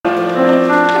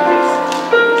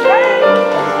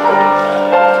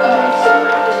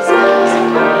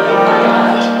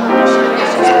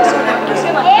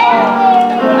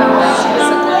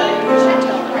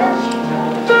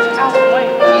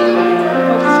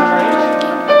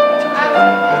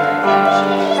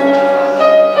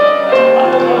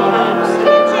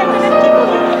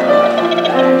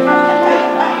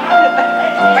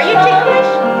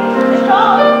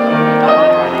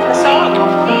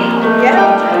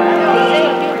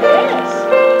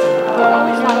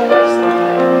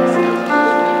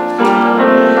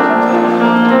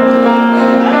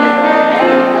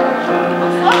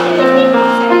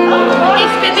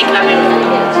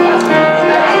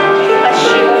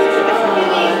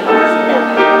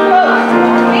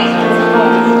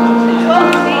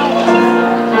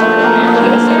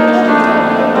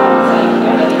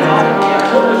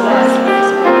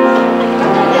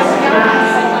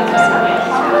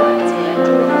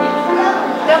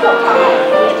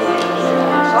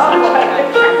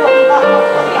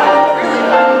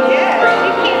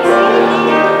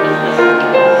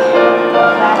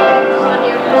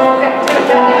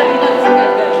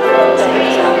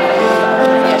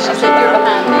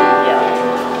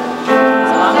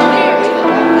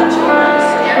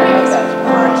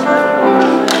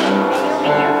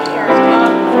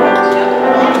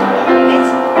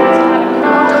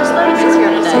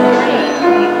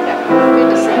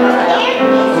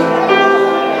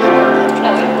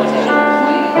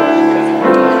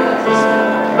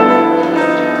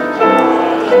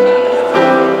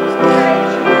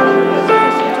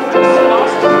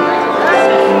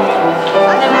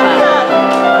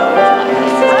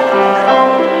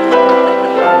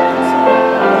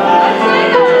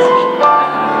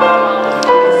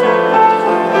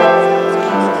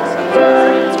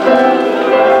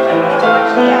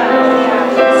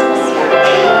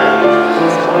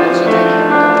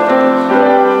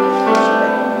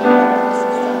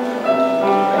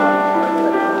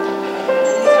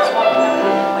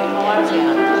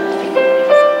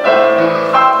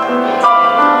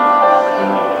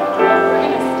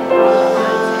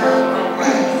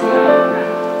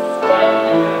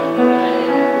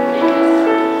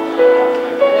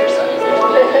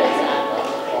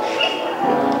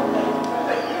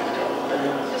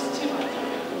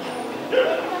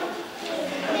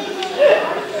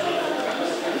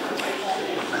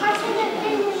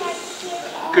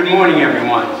Good morning,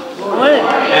 everyone. Good morning.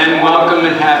 And welcome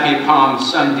and happy Palm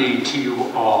Sunday to you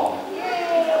all.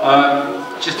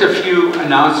 Just a few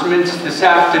announcements. This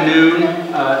afternoon,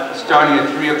 starting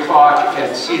at 3 o'clock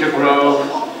at Cedar Grove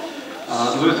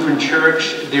Lutheran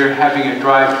Church, they're having a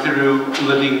drive-through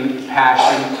Living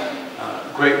Passion.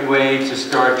 Great way to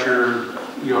start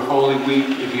your Holy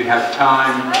Week if you have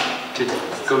time to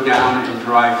go down and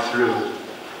drive through.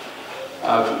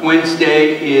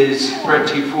 Wednesday is Fred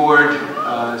T. Ford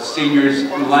Seniors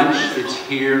Lunch. It's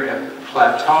here at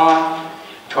Plateau,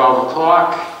 12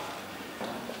 o'clock.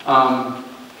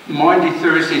 Monday,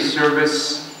 Thursday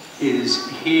service is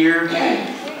here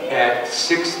at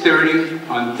 6:30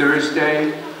 on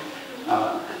Thursday.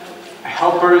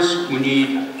 Helpers, we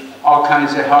need all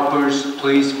kinds of helpers.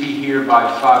 Please be here by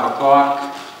 5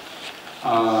 o'clock.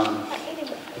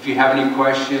 If you have any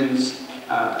questions,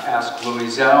 ask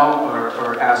Louiselle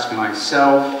or ask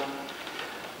myself.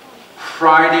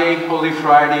 Friday, Holy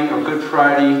Friday or Good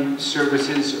Friday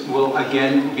services will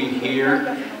again be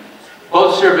here.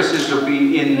 Both services will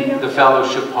be in the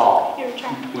fellowship hall.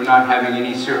 We're not having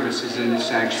any services in the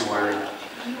sanctuary.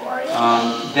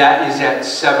 That is at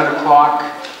 7 o'clock.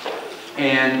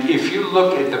 And if you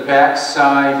look at the back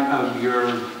side of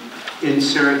your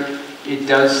insert, it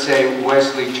does say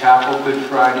Wesley Chapel Good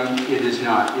Friday. It is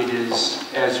not. It is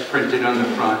as printed on the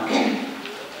front.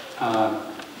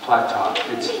 Plateau.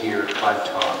 It's here,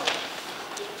 Plateau.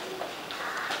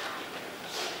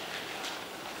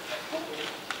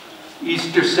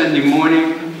 Easter Sunday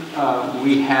morning,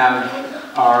 we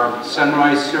have our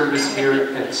sunrise service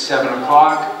here at 7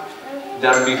 o'clock.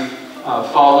 That'll be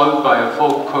followed by a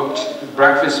full cooked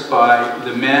breakfast by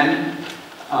the men.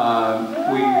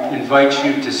 We invite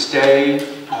you to stay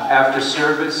after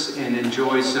service and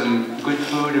enjoy some good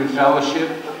food and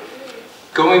fellowship.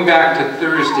 Going back to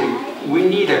Thursday, we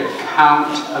need a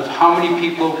count of how many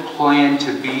people plan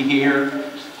to be here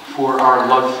for our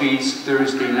Love Feast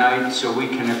Thursday night so we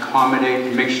can accommodate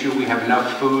and make sure we have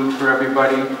enough food for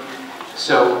everybody.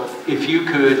 So if you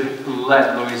could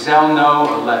let Louiselle know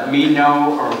or let me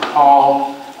know or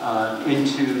call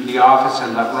into the office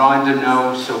and let Rhonda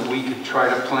know so we could try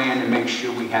to plan and make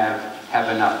sure we have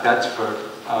enough. That's for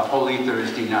Holy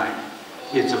Thursday night.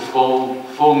 It's a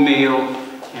full meal,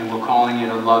 and we're calling it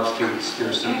a Love Feast.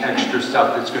 There's some extra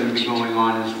stuff that's going to be going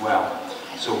on as well.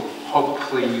 So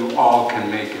hopefully you all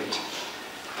can make it.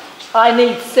 I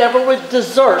need several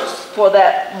desserts for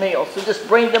that meal, so just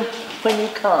bring them when you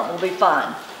come. We'll be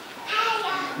fine.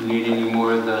 You need any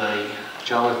more of the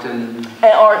gelatin?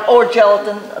 Or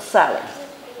gelatin salad.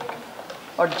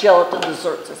 Or gelatin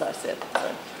desserts, as I said.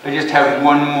 So. I just have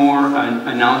one more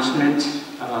announcement.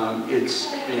 It's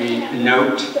a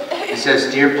note. It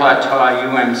says, Dear Plateau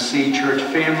UMC Church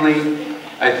family,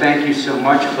 I thank you so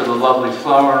much for the lovely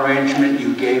flower arrangement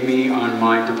you gave me on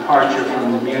my departure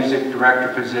from the music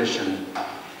director position.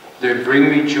 They bring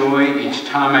me joy each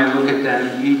time I look at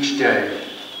them each day.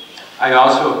 I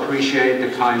also appreciate the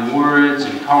kind words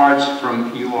and cards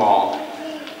from you all.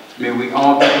 May we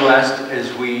all be blessed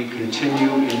as we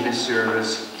continue in this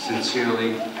service.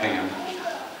 Sincerely, Pam.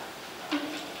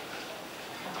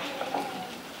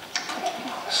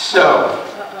 So,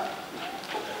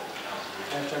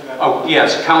 Oh,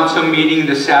 yes, council meeting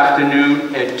this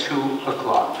afternoon at 2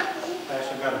 o'clock.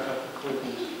 Pastor, I've got a couple of quick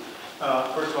ones.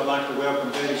 First of all, I'd like to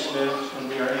welcome Betty Smith. She's going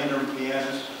to be our interim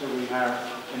pianist who we have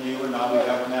in you, and I'll be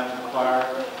helping out with the choir.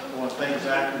 I want to thank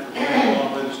Zachary for playing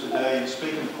along with us today. And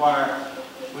speaking of choir,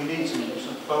 we need some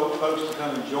folks to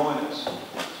come and join us.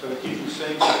 So if you can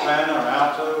sing soprano or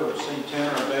alto or sing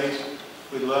tenor or bass,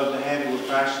 we'd love to have you. We're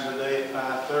practicing today at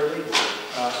 5:30.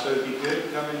 So if you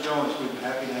could, come and join us. We'd be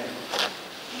happy to have you.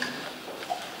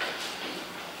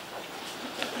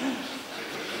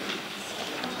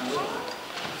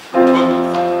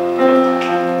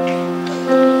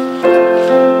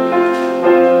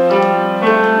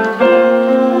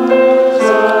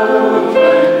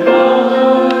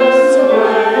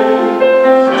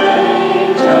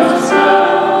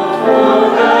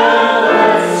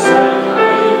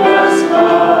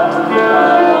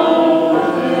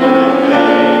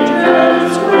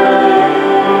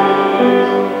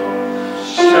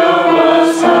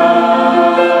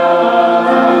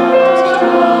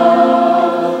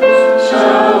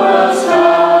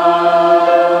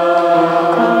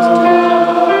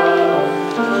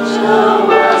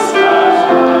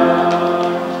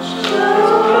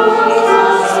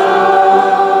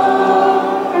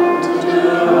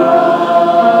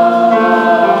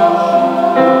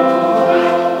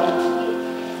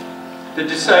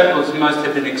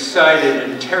 Excited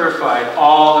and terrified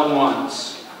all at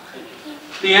once.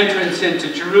 The entrance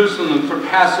into Jerusalem for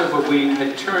Passover week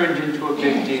had turned into a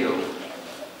big deal.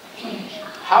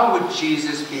 How would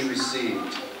Jesus be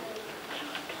received?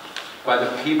 By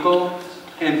the people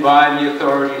and by the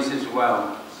authorities as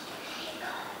well.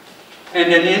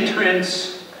 And an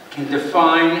entrance can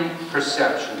define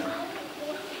perception.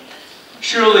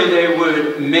 Surely they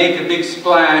would make a big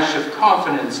splash of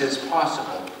confidence as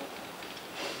possible.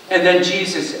 And then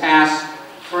Jesus asked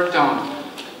for a donkey.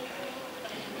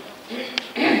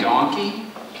 A donkey?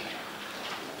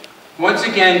 Once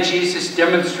again, Jesus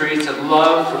demonstrates a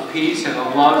love for peace and a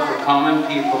love for common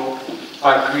people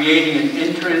by creating an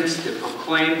entrance to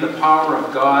proclaim the power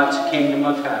of God's kingdom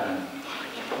of heaven,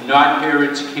 not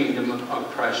Herod's kingdom of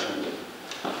oppression.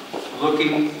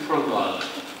 Looking for love.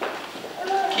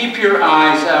 Keep your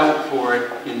eyes out for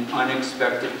it in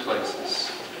unexpected places.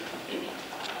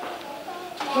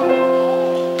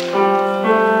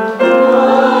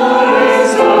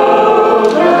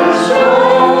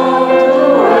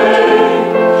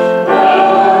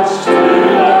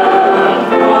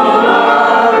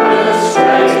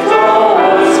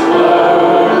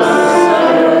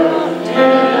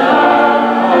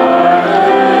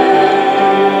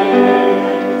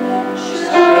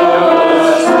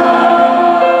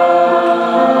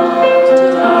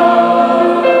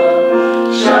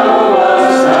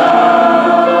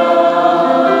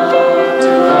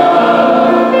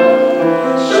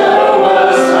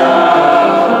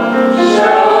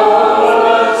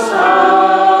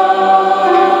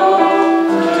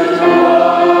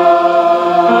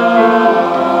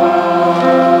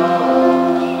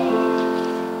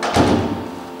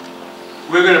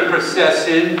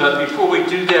 But before we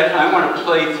do that, I want to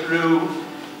play through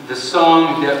the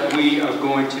song that we are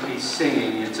going to be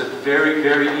singing. It's a very,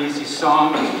 very easy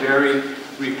song. It's very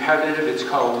repetitive. It's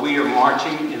called We Are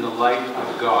Marching in the Light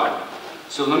of God.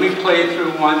 So let me play it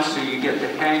through once so you get the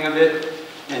hang of it,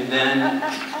 and then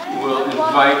we'll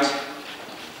invite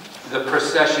the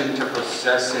procession to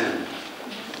process in.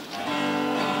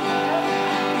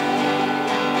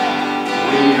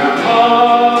 We are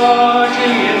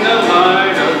marching in the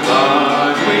light of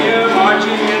God. We are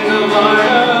marching in the light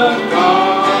of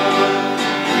God.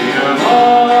 We are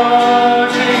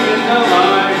marching in the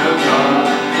light of God.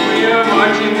 We are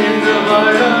marching in the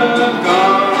light of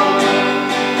God.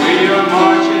 We are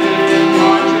marching,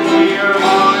 marching, we are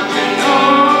marching.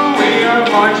 Oh, we are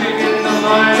marching in the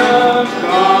light of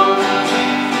God.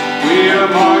 We are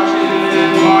marching,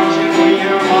 marching, we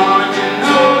are marching.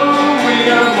 Oh, we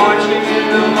are marching in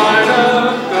the light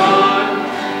of God.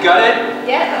 Got it?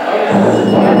 Yeah.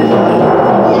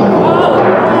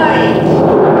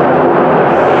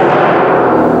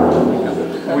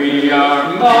 We are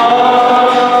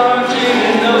marching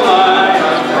in the light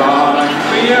of God.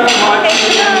 We are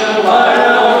marching in the light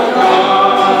of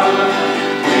God.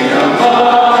 We are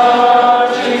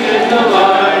marching in the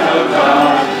light of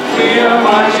God. We are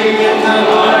marching in the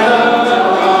light of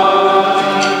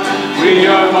God. We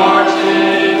are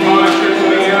marching, marching,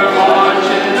 we are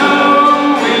marching.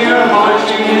 Oh, we are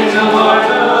marching in the light of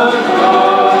God.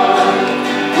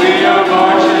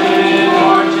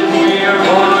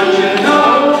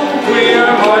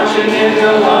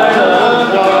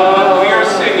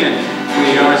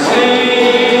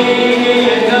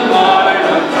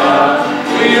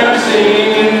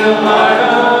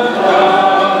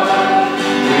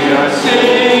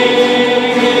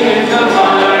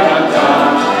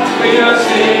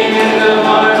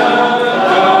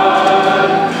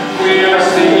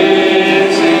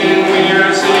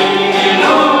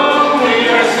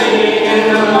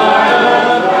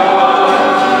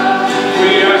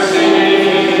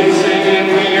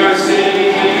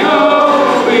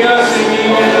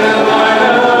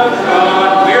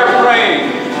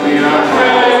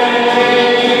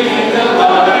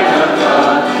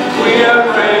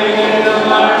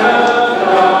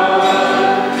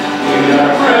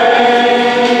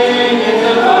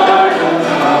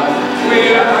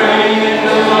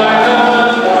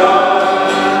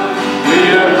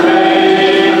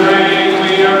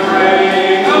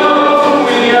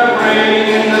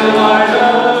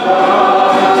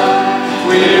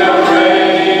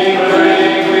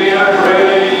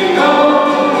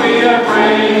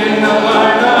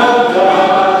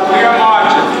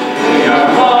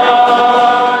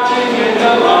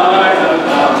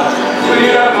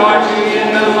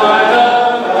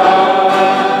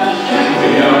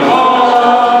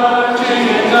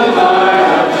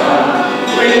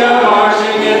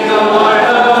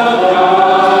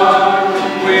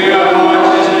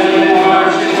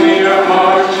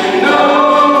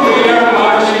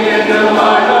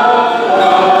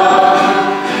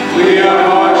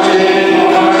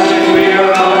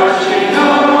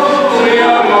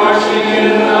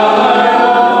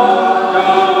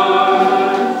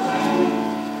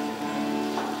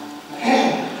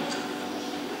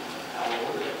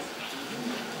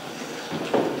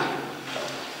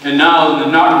 And now the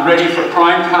not ready for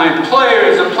primetime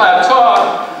players of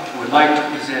Plateau would like to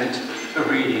present a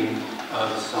reading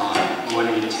of Psalm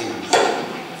 118.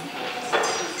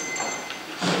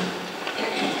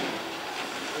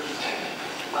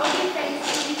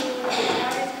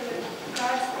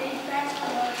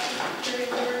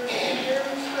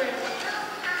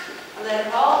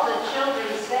 Let all the children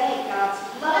say, God's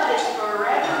love is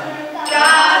forever.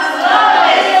 God's love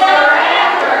is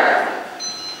forever.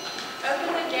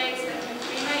 Open the gates that we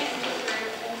may enter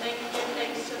through and give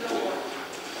thanks to the Lord.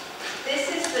 This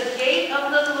is the gate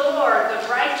of the Lord. The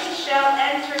righteous shall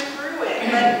enter through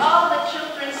it. Let all the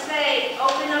children say,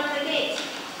 open up the gates.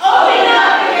 Open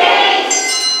up the gates.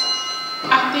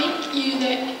 I thank you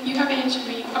that you have answered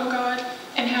me, O God,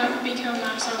 and have become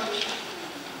my salvation.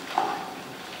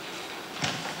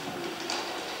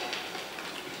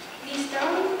 The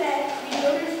stone that the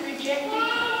builders rejected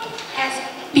has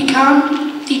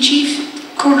become the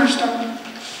chief cornerstone.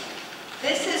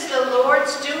 This is the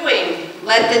Lord's doing.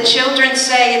 Let the children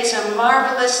say it's a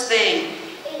marvelous thing.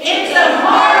 It's a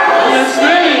marvelous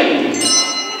thing.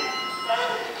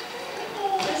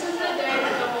 This is the day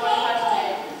that the Lord has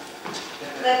made.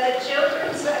 Let the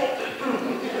children say,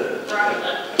 right.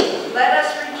 Let us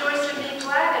rejoice and be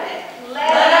glad in it.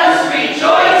 Let us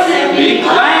rejoice and Be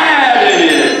glad in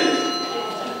it.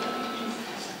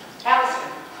 Allison.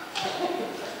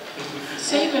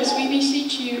 Save us, we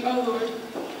beseech you, O Lord.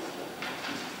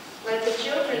 Let the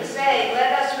children say,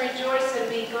 let us rejoice and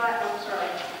be glad. Oh, sorry.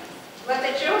 Let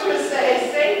the children say,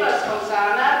 save us,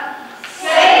 Hosanna.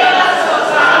 Save us,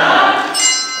 Hosanna.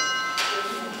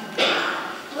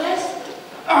 Blessed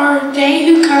are they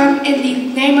who come in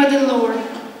the name of the Lord.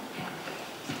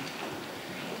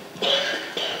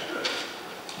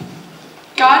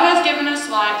 God has given us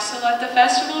light, so let the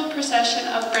festival procession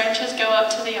of branches go up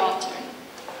to the altar.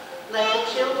 Let the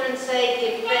children say,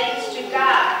 give thanks to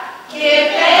God. Give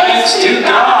Thanks to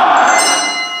God.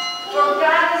 For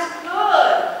God is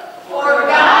good. For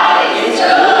God is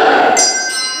good.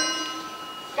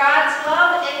 God's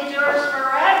love endures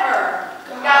forever.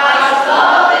 God's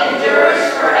love endures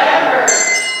forever.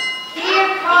 Here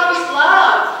comes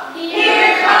love.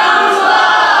 Here comes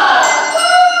love.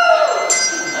 Woo!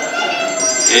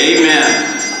 Amen.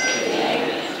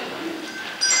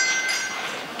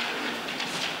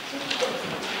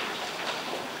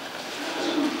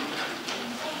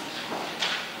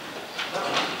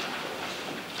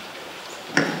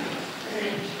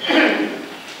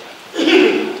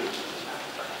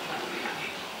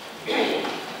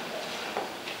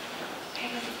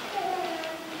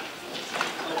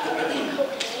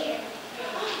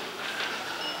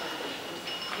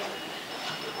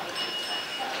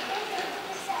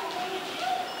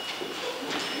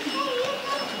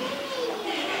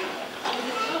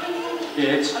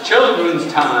 It's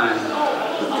children's time.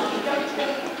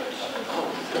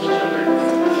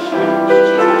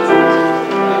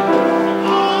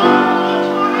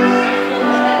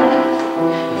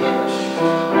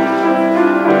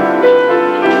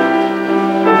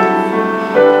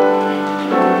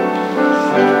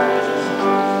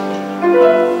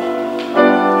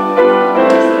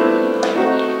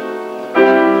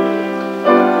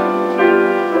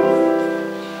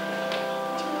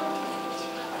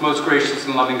 Most gracious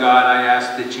and loving God, I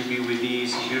ask that you be with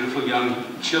these beautiful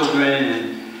young children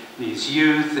and these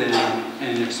youth,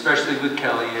 and especially with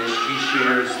Kelly as she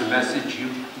shares the message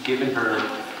you've given her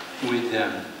with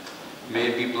them.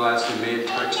 May it be blessed and may it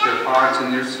touch their hearts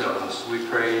and their souls. We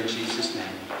pray in Jesus' name.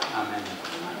 Amen.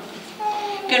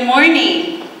 Good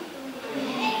morning.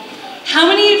 How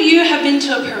many of you have been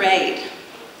to a parade?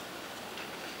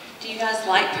 Do you guys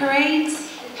like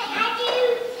parades?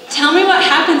 Tell me what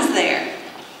happens there.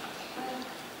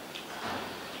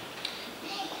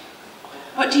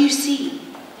 What do you see?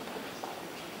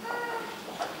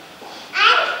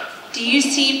 Do you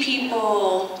see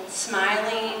people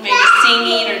smiling, maybe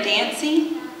singing or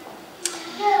dancing?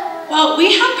 Well,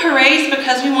 we have parades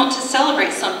because we want to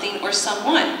celebrate something or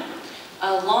someone.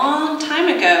 A long time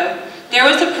ago, there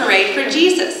was a parade for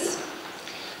Jesus.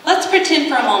 Let's pretend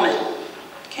for a moment.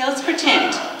 Okay, let's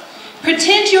pretend.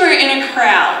 Pretend you are in a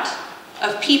crowd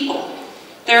of people.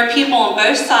 There are people on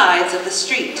both sides of the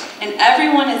street, and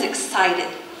everyone is excited.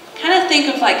 Kind of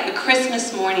think of like a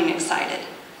Christmas morning excited.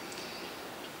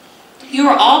 You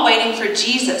are all waiting for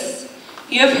Jesus.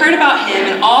 You have heard about him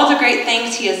and all the great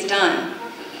things he has done.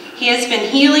 He has been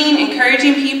healing,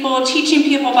 encouraging people, teaching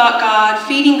people about God,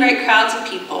 feeding great crowds of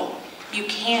people. You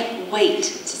can't wait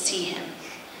to see him.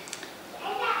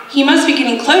 He must be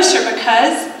getting closer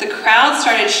because the crowd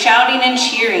started shouting and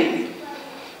cheering.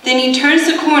 Then he turns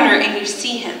the corner and you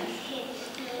see him.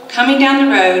 coming down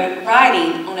the road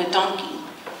riding on a donkey.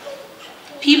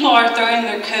 People are throwing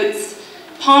their coats,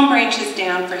 palm branches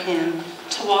down for him,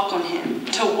 to walk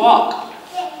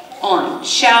on,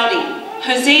 shouting,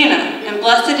 Hosanna, and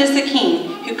blessed is the King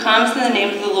who comes in the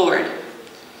name of the Lord.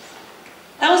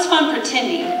 That was fun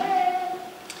pretending.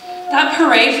 That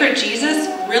parade for Jesus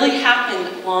really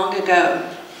happened long ago.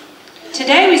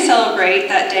 Today we celebrate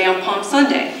that day on Palm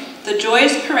Sunday, the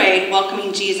joyous parade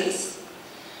welcoming Jesus.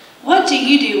 What do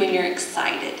you do when you're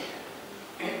excited?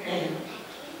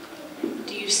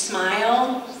 Do you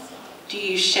smile? Do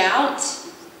you shout?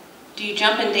 Do you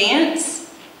jump and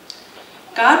dance?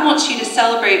 God wants you to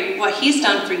celebrate what He's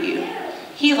done for you.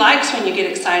 He likes when you get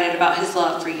excited about His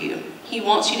love for you. He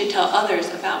wants you to tell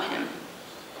others about Him.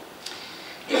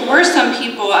 There were some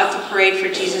people at the parade for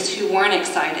Jesus who weren't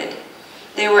excited.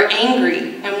 They were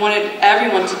angry and wanted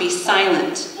everyone to be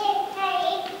silent.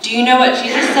 Do you know what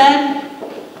Jesus said?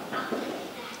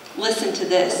 Listen to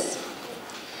this.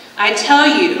 I tell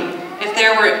you, if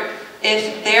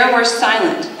there were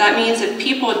silent, that means if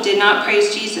people did not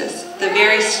praise Jesus, the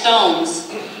very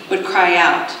stones would cry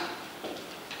out.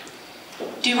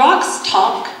 Do rocks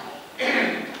talk?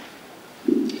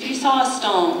 If you saw a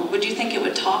stone, would you think it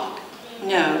would talk?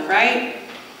 No, right?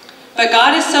 But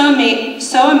God is so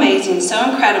amazing, so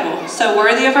incredible, so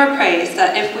worthy of our praise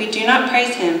that if we do not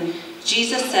praise Him,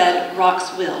 Jesus said,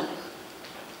 rocks will.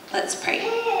 Let's pray.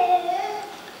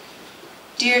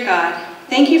 Dear God,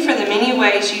 thank you for the many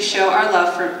ways you show our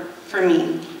love for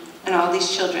me and all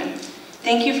these children.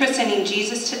 Thank you for sending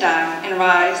Jesus to die and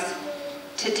rise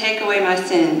to take away my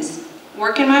sins.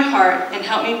 Work in my heart and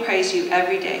help me praise you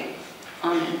every day.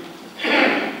 Amen.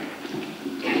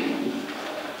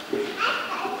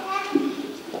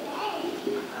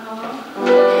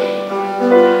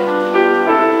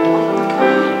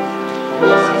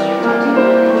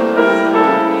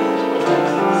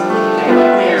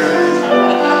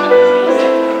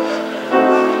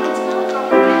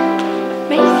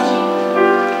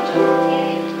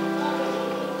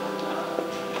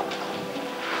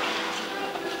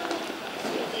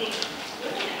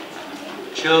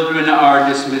 Children are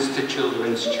dismissed to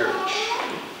Children's Church.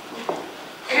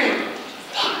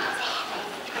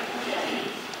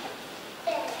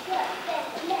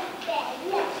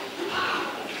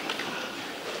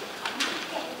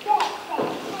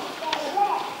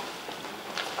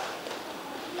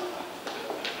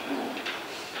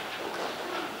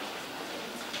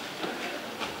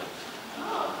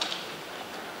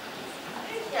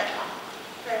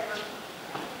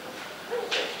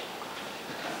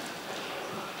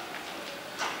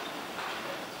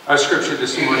 Our scripture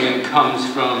this morning comes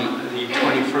from the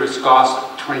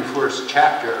 21st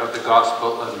chapter of the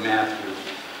Gospel of Matthew,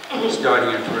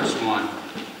 starting in verse 1.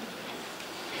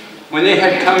 When they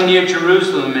had come near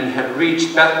Jerusalem and had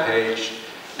reached Bethphage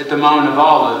at the Mount of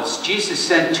Olives, Jesus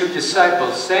sent 2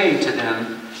 disciples, saying to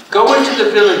them, Go into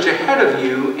the village ahead of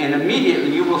you, and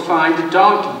immediately you will find a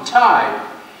donkey tied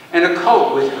and a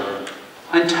colt with her.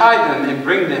 Untie them and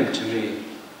bring them to me.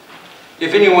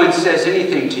 If anyone says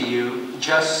anything to you,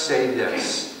 just say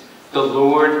this, the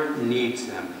Lord needs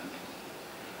them,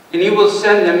 and He will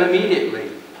send them immediately.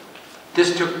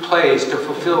 This took place to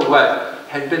fulfill what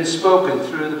had been spoken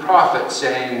through the prophet,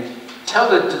 saying, Tell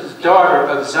the daughter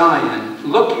of Zion,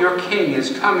 look, your king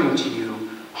is coming to you,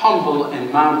 humble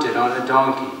and mounted on a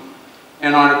donkey,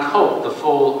 and on a colt, the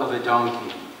foal of a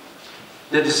donkey.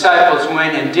 The disciples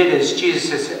went and did as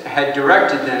Jesus had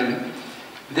directed them.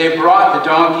 They brought the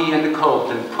donkey and the colt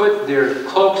and put their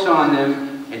cloaks on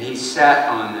them, and He sat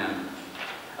on them.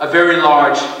 A very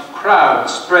large crowd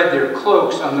spread their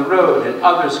cloaks on the road, and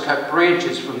others cut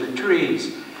branches from the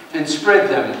trees and spread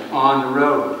them on the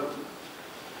road.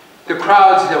 The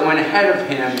crowds that went ahead of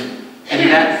Him and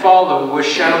that followed were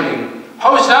shouting,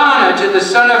 Hosanna to the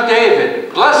Son of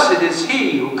David! Blessed is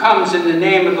He who comes in the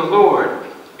name of the Lord!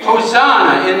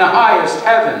 Hosanna in the highest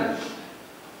heaven!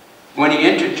 When He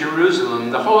entered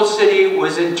Jerusalem, the whole city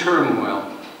was in turmoil,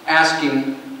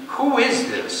 asking, Who is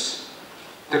this?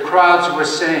 The crowds were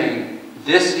saying,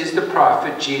 This is the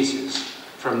prophet Jesus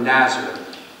from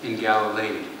Nazareth in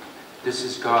Galilee. This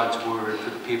is God's word for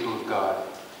the people of God.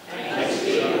 Thanks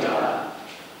be to God.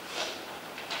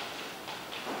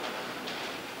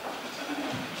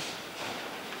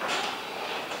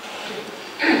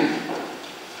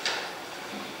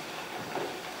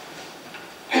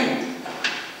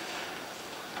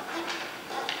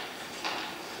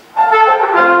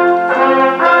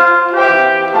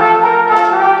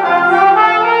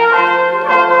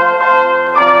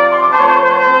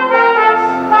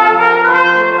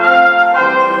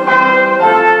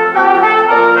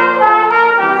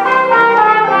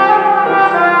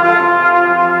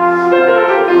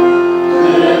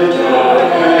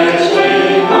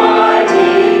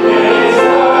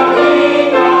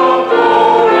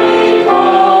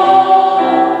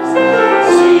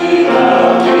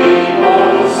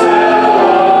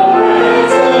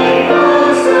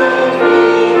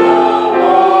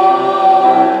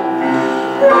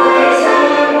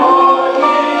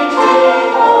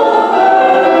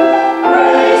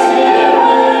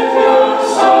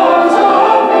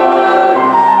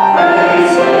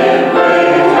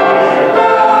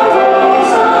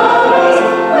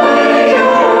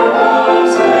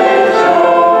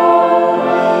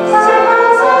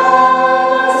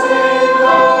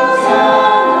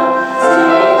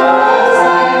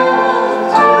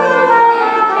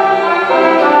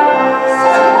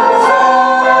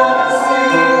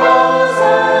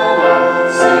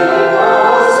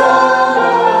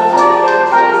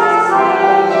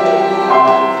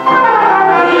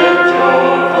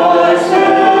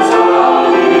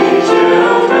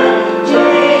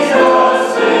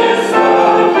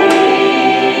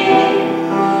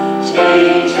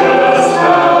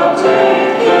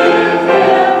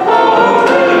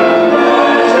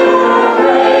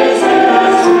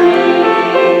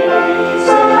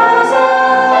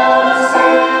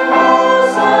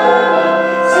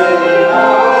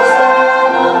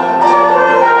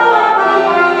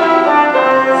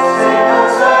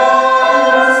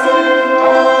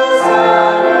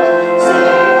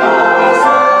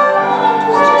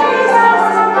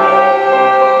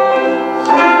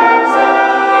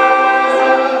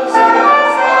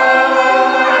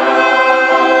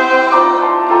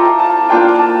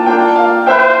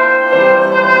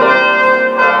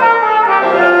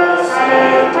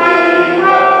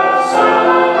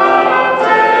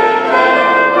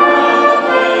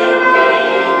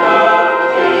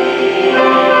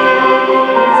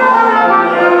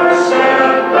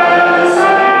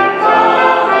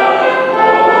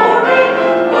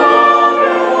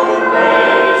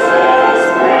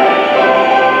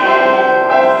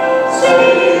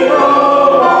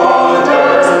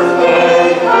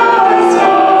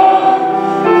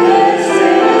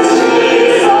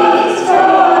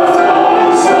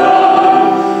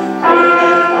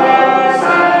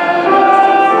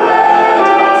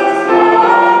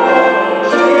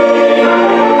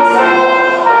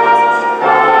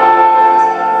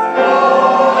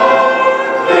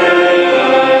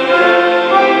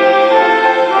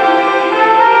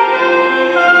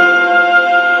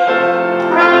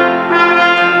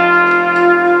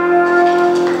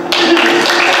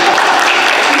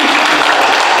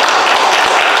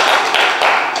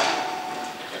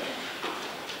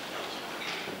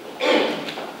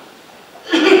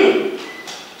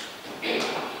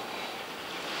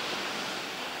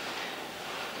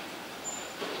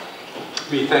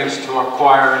 thanks to our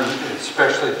choir, and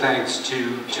especially thanks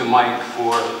to Mike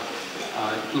for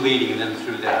leading them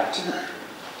through that.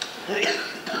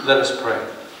 Let us pray.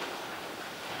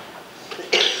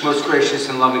 Most gracious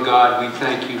and loving God, we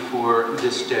thank you for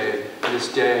this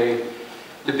day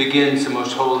that begins the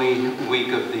most holy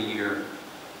week of the year.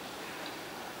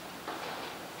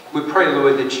 We pray,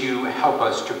 Lord, that you help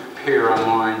us to prepare our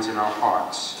minds and our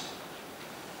hearts,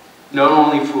 not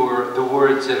only for the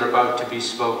words that are about to be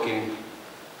spoken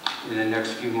in the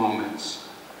next few moments,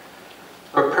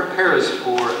 but prepare us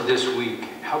for this week.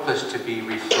 Help us to be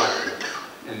reflective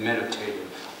and meditative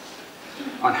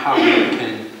on how we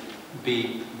can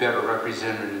be better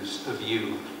representatives of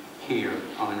you here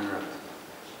on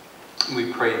earth.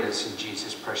 We pray this in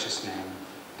Jesus' precious name.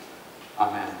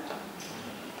 Amen.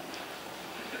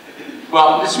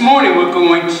 Well, this morning we're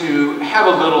going to have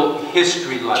a little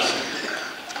history lesson.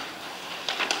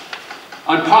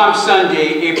 On Palm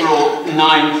Sunday, April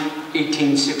 9th,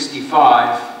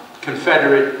 1865,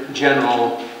 Confederate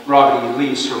General Robert E.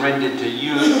 Lee surrendered to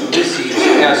Ulysses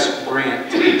S.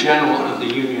 Grant, the General of the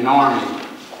Union Army,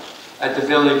 at the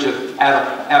village of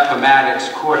Appomattox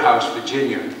Courthouse,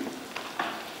 Virginia.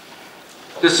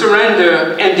 The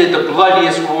surrender ended the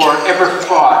bloodiest war ever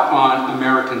fought on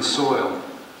American soil.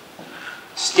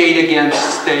 State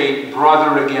against state,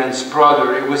 brother against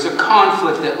brother. It was a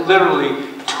conflict that literally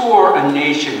tore a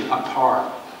nation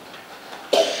apart.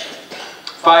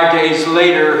 5 days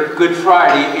later, Good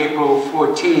Friday, April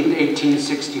 14th,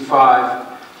 1865,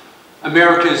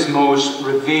 America's most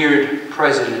revered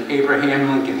president, Abraham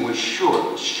Lincoln, was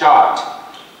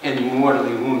shot and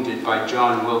mortally wounded by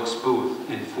John Wilkes Booth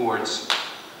in Ford's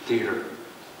Theater.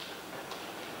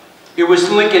 It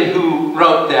was Lincoln who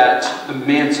wrote that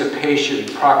Emancipation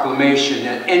Proclamation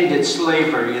that ended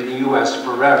slavery in the U.S.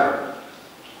 forever.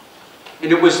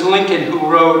 And it was Lincoln who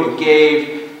wrote and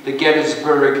gave the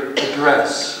Gettysburg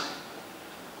Address.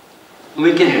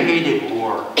 Lincoln hated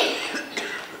war,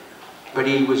 but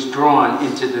he was drawn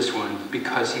into this one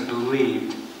because he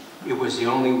believed it was the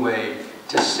only way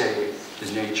to save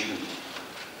the nation.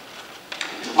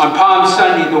 On Palm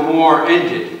Sunday, the war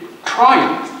ended.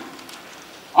 Triumph.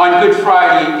 On Good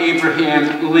Friday,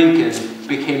 Abraham Lincoln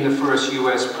became the first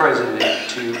U.S. president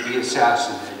to be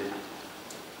assassinated.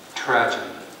 Tragedy.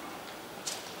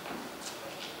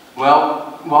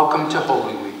 Well, welcome to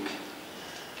Holy Week.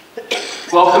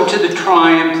 Welcome to the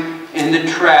triumph and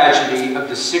the tragedy of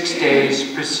the 6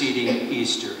 days preceding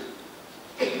Easter.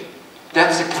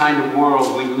 That's the kind of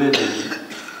world we live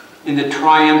in the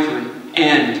triumphant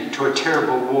end to a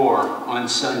terrible war on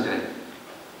Sunday,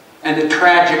 and the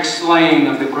tragic slaying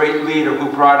of the great leader who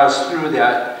brought us through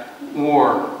that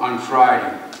war on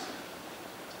Friday.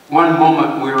 One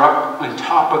moment we're up on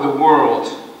top of the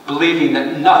world, believing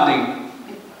that nothing,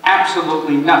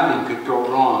 absolutely nothing could go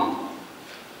wrong.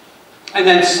 And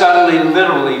then suddenly,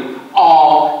 literally,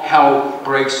 all hell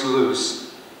breaks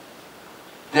loose.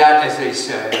 That, as they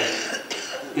say,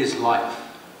 is life.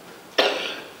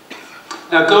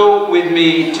 Now go with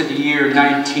me to the year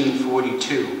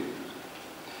 1942.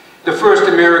 The first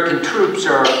American troops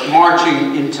are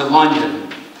marching into London.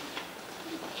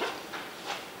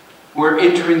 We're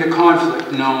entering the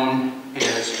conflict known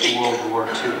as World War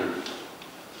II.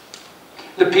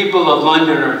 The people of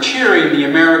London are cheering the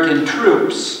American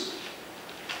troops.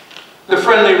 The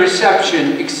friendly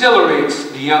reception exhilarates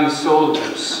the young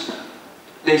soldiers.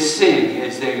 They sing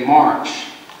as they march.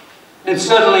 And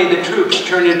suddenly the troops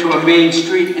turn into a main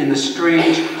street and the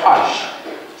strange hush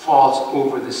falls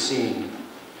over the scene.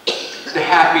 The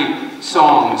happy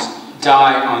songs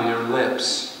die on their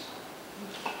lips.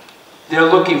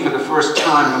 They're looking for the first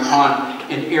time upon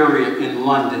an area in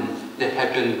London that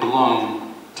had been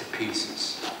blown to pieces.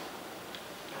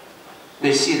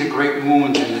 They see the great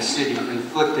wounds in the city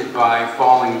inflicted by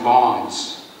falling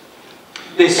bombs.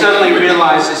 They suddenly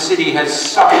realize the city has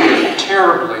suffered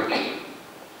terribly.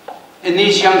 In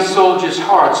these young soldiers'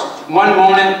 hearts, one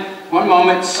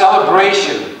moment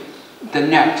celebration, the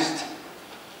next,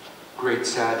 great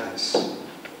sadness.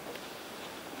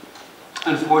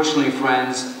 Unfortunately,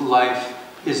 friends, life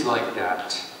is like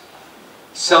that.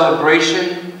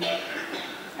 Celebration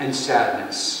and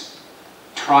sadness,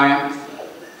 triumph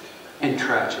and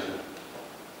tragedy.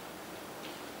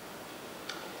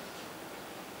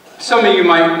 Some of you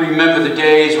might remember the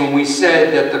days when we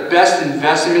said that the best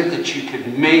investment that you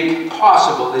could make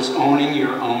possible is owning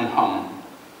your own home.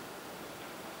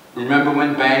 Remember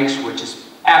when banks were just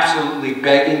absolutely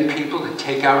begging people to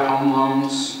take out home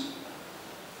loans?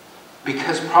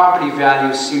 Because property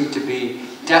values seem to be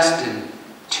destined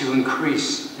to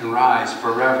increase and rise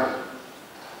forever.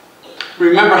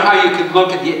 Remember how you could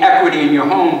look at the equity in your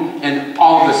home and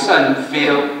all of a sudden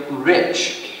feel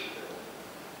rich.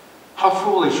 How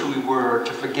foolish we were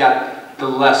to forget the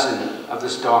lesson of the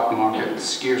stock market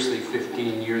scarcely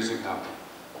 15 years ago.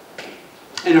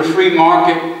 In a free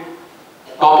market,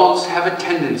 bubbles have a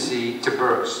tendency to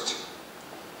burst.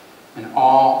 And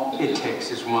all it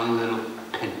takes is one little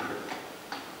pinprick.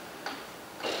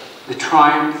 The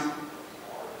triumph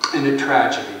and the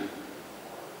tragedy.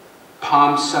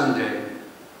 Palm Sunday,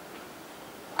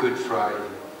 Good Friday,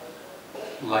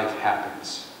 life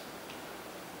happens.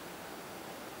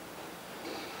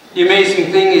 The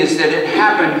amazing thing is that it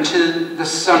happened to the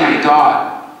Son of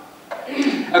God.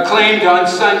 Acclaimed on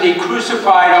Sunday,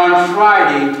 crucified on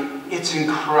Friday. It's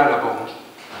incredible.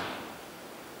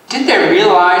 Did they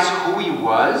realize who he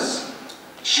was?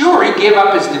 Sure, he gave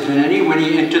up his divinity when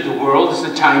he entered the world as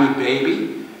a tiny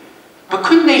baby. But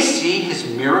couldn't they see his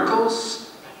miracles?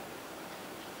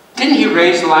 Didn't he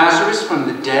raise Lazarus from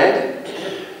the dead?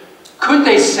 Couldn't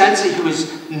they sense that he was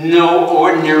no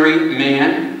ordinary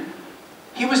man?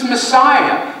 He was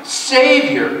Messiah,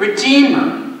 Savior,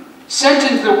 Redeemer,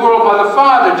 sent into the world by the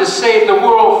Father to save the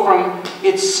world from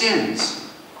its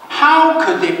sins. How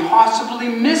could they possibly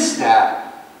miss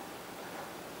that?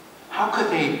 How could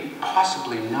they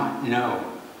possibly not know?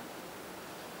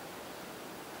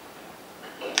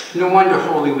 No wonder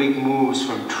Holy Week moves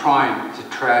from triumph to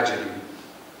tragedy.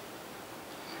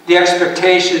 The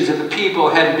expectations of the people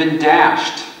had been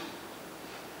dashed.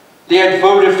 They had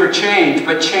voted for change,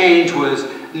 but change was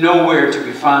nowhere to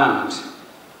be found.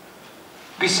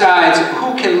 Besides,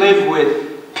 who can live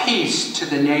with peace to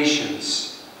the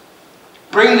nations?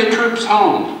 Bring the troops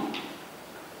home.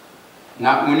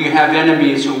 Not when you have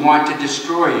enemies who want to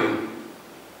destroy you.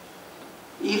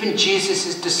 Even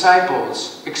Jesus'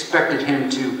 disciples expected him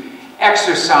to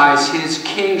exercise his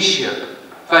kingship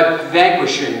by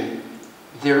vanquishing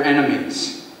their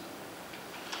enemies.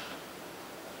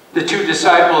 The two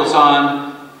disciples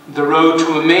on the road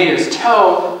to Emmaus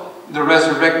tell the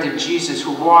resurrected Jesus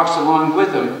who walks along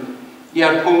with them,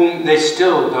 yet whom they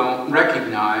still don't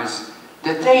recognize,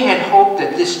 that they had hoped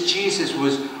that this Jesus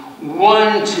was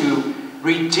one to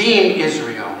redeem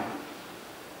Israel.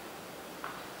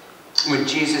 When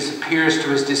Jesus appears to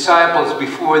his disciples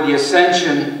before the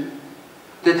ascension,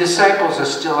 the disciples are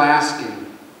still asking,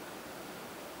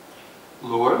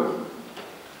 Lord,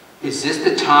 is this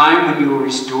the time when you will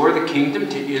restore the kingdom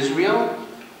to Israel?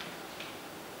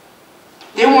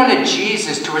 They wanted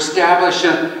Jesus to establish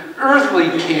an earthly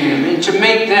kingdom and to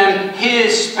make them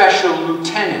his special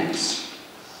lieutenants.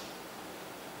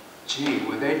 Gee,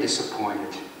 were they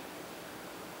disappointed.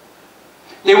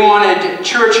 They wanted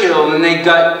Churchill and they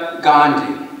got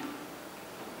Gandhi.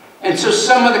 And so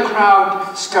some of the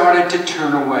crowd started to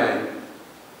turn away.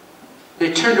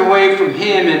 They turned away from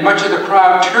him and much of the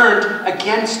crowd turned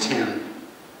against him.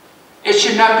 It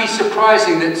should not be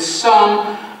surprising that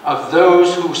some of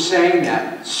those who sang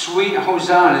that sweet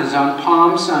hosannas on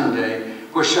Palm Sunday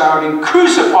were shouting,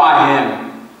 "Crucify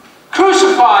him!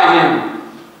 Crucify him!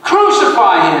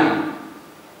 Crucify him!"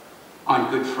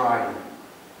 on Good Friday.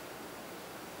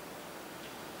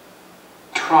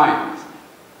 Triumph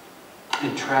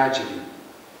and tragedy.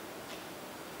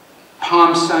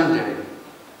 Palm Sunday,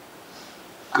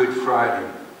 Good Friday.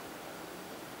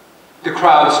 The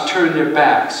crowds turned their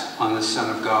backs on the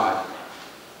Son of God.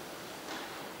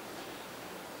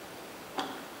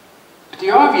 But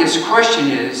the obvious question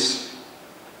is,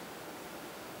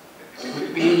 would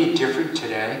it be any different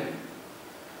today?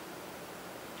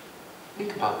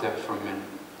 Think about that for a minute.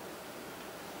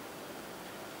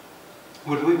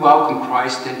 Would we welcome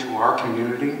Christ into our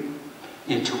community,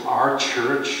 into our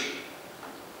church,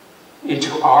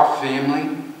 into our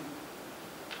family?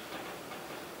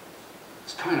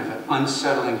 It's kind of an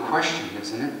unsettling question,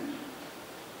 isn't it?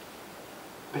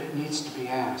 But it needs to be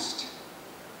asked.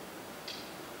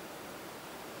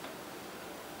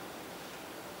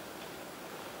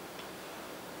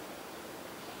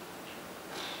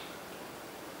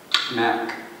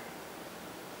 Mac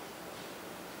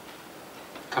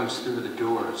comes through the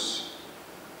doors.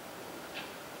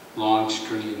 Long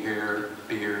stringy hair,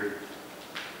 beard,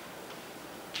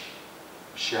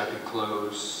 shabby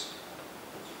clothes,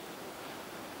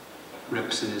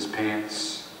 rips in his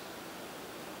pants,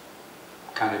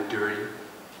 kind of dirty,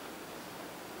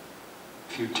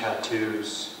 a few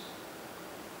tattoos,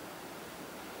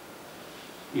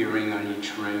 earring on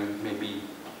each ring, maybe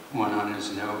one on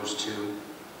his nose too.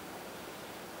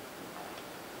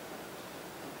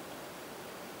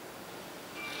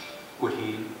 Would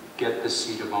he get the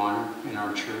seat of honor in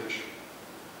our church?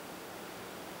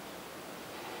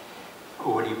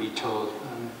 Or would he be told,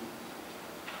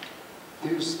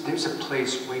 There's a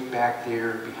place way back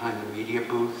there behind the media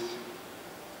booth.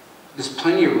 There's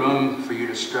plenty of room for you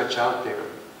to stretch out there.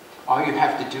 All you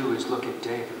have to do is look at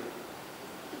David.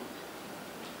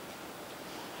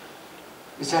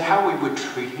 Is that how we would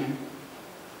treat him?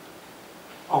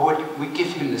 Or would we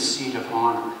give him the seat of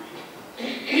honor?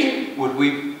 Would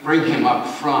we bring him up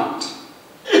front?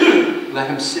 Let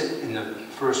him sit in the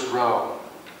first row?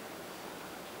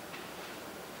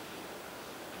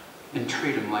 And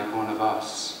treat him like one of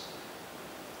us?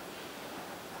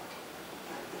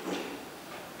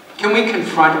 Can we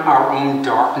confront our own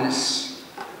darkness?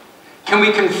 Can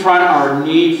we confront our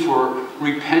need for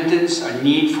repentance, a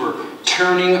need for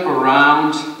turning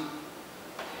around?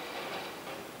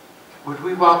 Would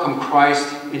we welcome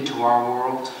Christ into our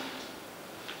world?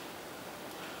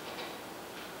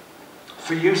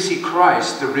 For you see,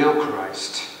 Christ, the real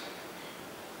Christ,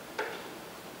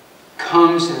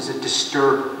 comes as a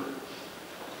disturber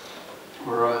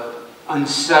or an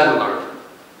unsettler,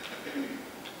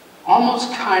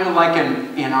 almost kind of like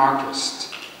an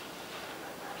anarchist.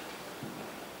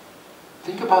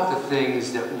 Think about the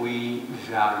things that we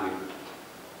value: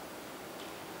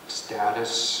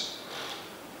 status,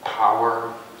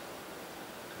 power,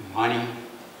 money,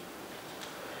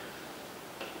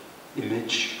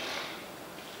 image.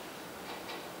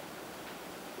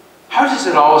 How does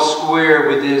it all square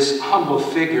with this humble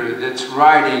figure that's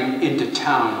riding into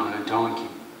town on a donkey?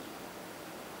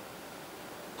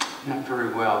 Not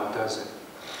very well, does it?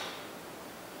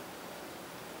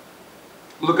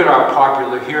 Look at our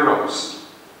popular heroes.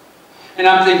 And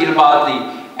I'm thinking about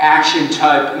the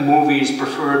action-type movies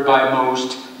preferred by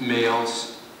most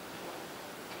males.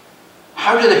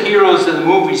 How do the heroes of the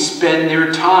movies spend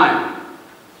their time?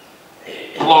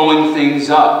 Blowing things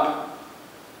up,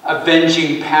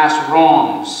 avenging past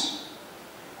wrongs,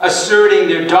 asserting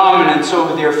their dominance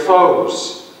over their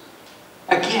foes.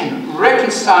 Again,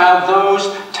 reconcile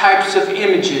those types of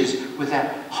images with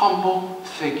that humble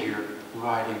figure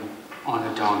riding on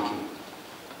a donkey.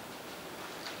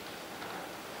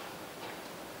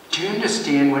 Do you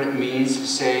understand what it means to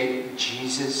say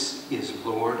Jesus is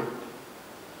Lord?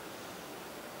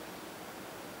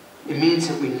 It means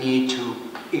that we need to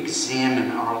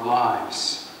examine our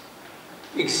lives,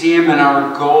 examine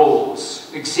our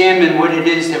goals, examine what it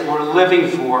is that we're living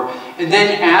for, and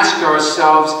then ask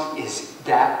ourselves, is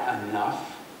that enough?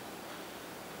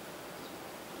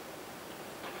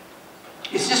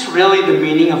 Is this really the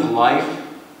meaning of life?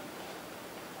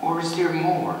 Or is there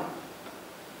more?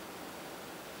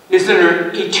 Is there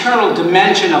an eternal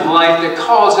dimension of life that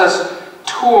calls us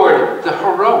toward the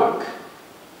heroic?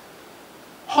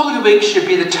 Holy Week should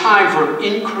be the time for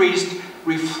increased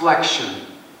reflection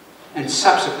and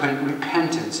subsequent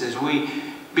repentance as we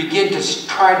begin to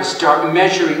try to start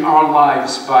measuring our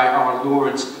lives by our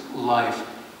Lord's life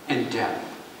and death.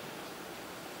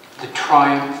 The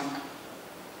triumph,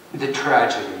 the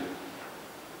tragedy,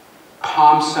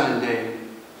 Palm Sunday,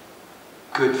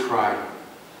 Good Friday.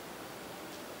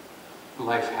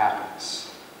 Life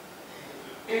happens.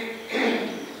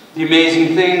 The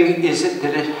amazing thing is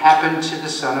that it happened to the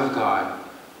Son of God.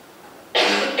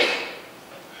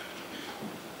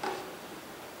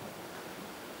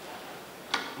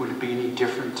 Would it be any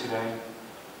different today?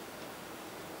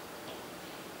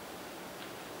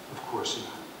 Of course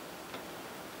not.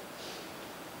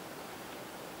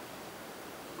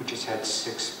 We just had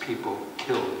 6 people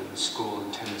killed in a school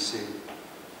in Tennessee.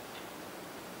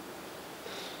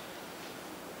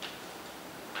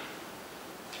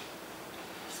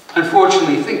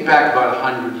 Unfortunately, think back about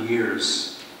 100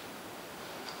 years,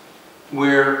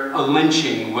 where a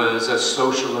lynching was a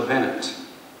social event.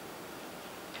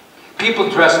 People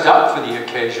dressed up for the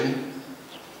occasion.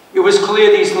 It was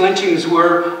clear these lynchings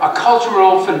were a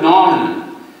cultural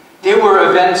phenomenon. They were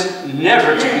events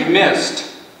never to be missed.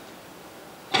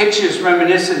 Pictures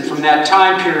reminiscent from that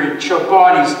time period show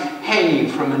bodies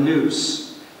hanging from a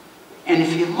noose. And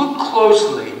if you look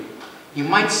closely, you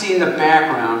might see in the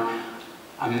background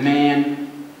a man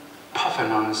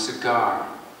puffing on a cigar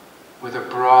with a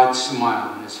broad smile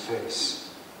on his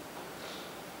face.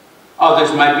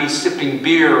 Others might be sipping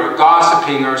beer or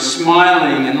gossiping or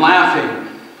smiling and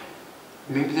laughing.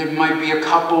 Maybe there might be a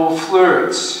couple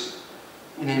flirts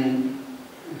and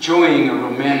enjoying a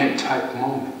romantic type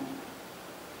moment.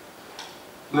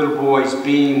 Little boys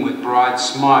beam with broad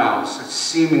smiles,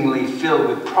 seemingly filled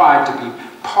with pride to be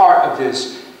part of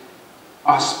this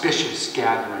auspicious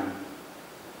gathering.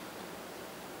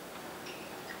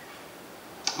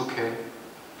 Okay.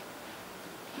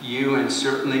 You and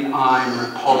certainly I'm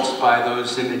repulsed by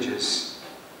those images.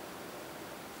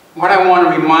 What I want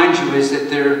to remind you is that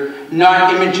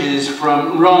not images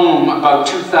from Rome about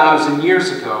 2,000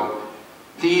 years ago.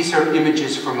 These are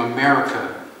images from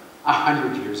America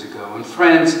 100 years ago. And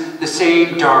friends, the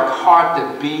same dark heart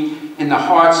that beat in the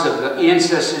hearts of the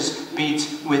ancestors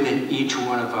beats within each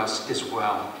one of us as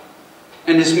well.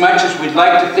 And as much as we'd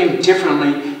like to think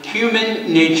differently,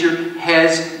 human nature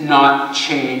has not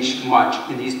changed much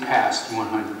in these past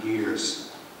 100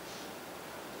 years.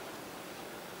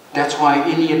 That's why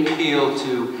any appeal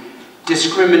to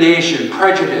discrimination,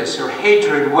 prejudice, or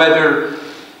hatred, whether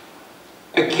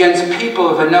against people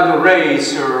of another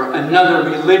race or another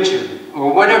religion,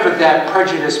 or whatever that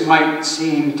prejudice might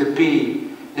seem to be,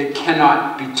 that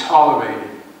cannot be tolerated.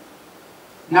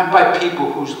 Not by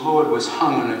people whose Lord was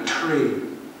hung on a tree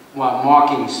while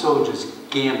mocking soldiers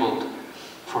gambled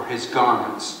for his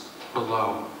garments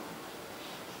below.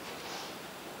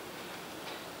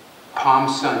 Palm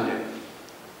Sunday,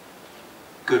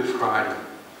 Good Friday,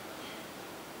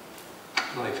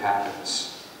 life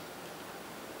happens.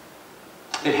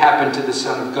 It happened to the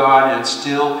Son of God, and it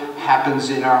still happens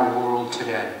in our world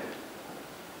today.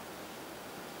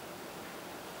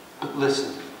 But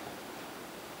listen,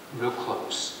 real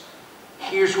close.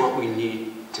 Here's what we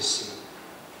need to see.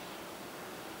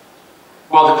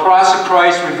 While the cross of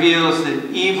Christ reveals the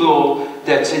evil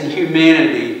that's in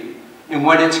humanity and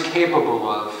what it's capable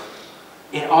of,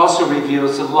 it also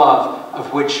reveals the love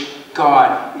of which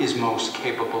God is most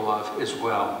capable of as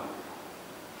well.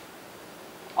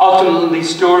 Ultimately, the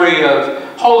story of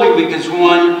Holy Week is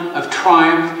one of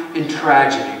triumph and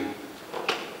tragedy.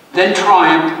 Then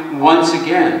triumph once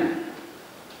again.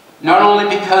 Not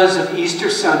only because of Easter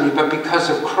Sunday, but because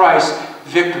of Christ's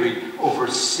victory over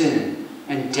sin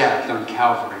and death on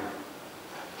Calvary.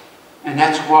 And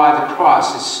that's why the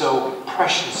cross is so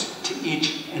precious to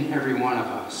each and every one of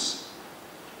us.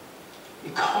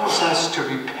 It calls us to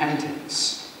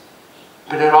repentance,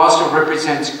 but it also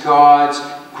represents God's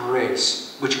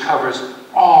grace, which covers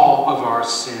all of our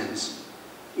sins,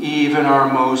 even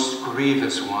our most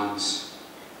grievous ones.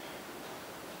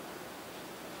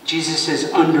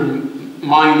 Jesus'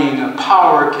 undermining of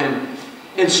power can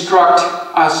instruct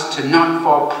us to not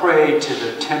fall prey to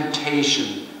the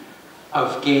temptation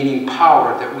of gaining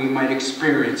power that we might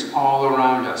experience all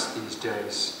around us these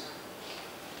days.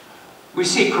 We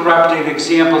see corrupted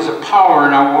examples of power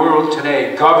in our world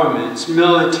today. Governments,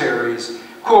 militaries,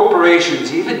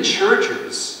 corporations, even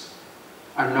churches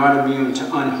are not immune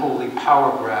to unholy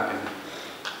power grabbing.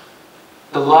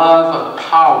 The love of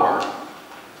power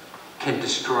can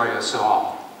destroy us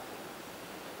all.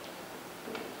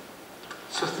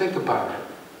 So think about it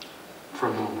for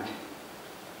a moment.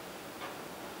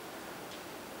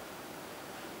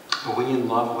 Are we in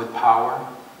love with power?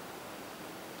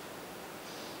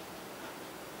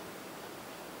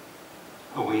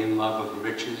 Are we in love with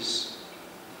riches?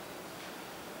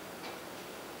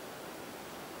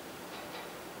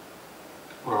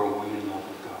 Or are we in love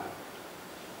with God?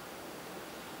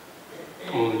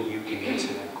 Only you can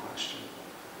answer that question.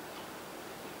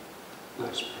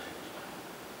 Let's pray.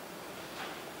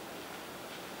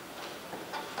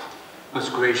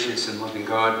 Most gracious and loving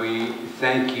God, we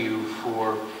thank you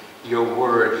for your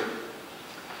word.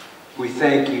 We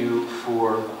thank you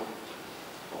for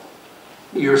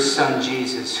your Son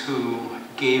Jesus, who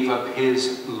gave up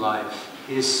his life,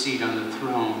 his seat on the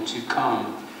throne, to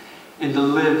come and to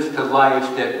live the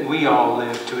life that we all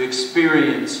live, to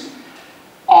experience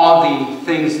all the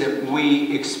things that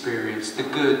we experience, the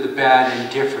good, the bad, and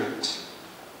different.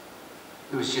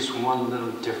 There was just one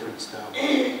little difference, though.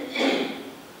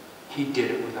 He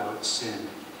did it without sin.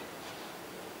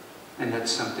 And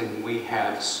that's something we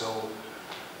have so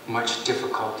much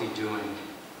difficulty doing.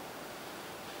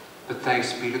 But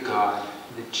thanks be to God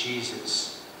that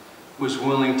Jesus was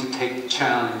willing to take the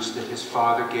challenge that his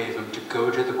Father gave him to go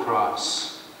to the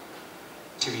cross,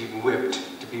 to be whipped,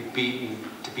 to be beaten,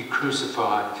 to be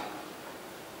crucified,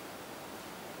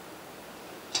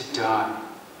 to die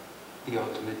the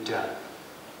ultimate death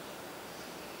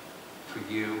for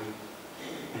you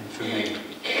and for me,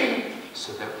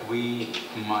 so that we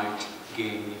might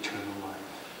gain eternal life.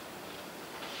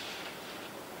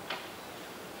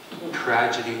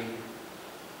 Tragedy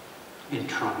in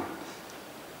triumph.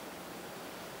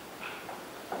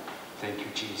 Thank you,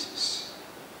 Jesus.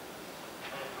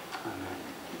 Amen.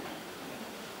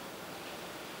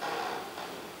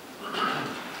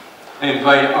 I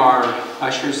invite our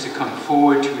ushers to come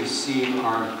forward to receive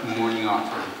our morning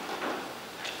offering.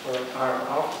 For our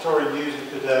offertory music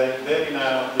today, Betty and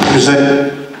I will be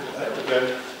presenting.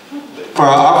 For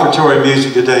our offertory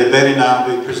music today, Betty and I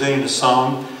will be presenting a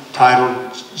song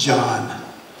titled John.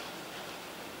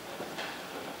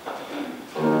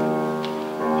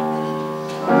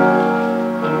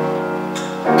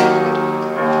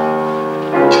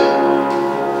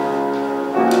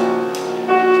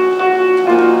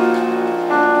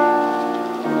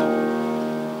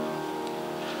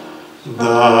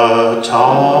 The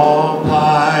tall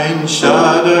pine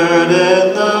shuddered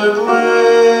in the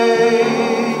glade,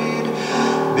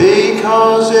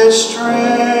 because its strength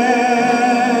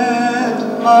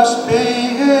must be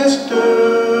his doom.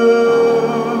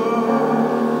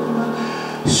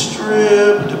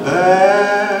 Stripped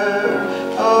bare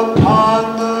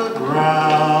upon the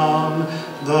ground,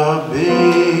 the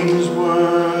beams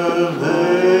were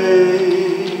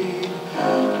laid,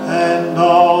 and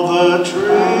all the trees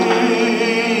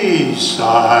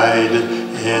sighed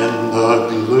in the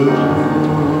gloom.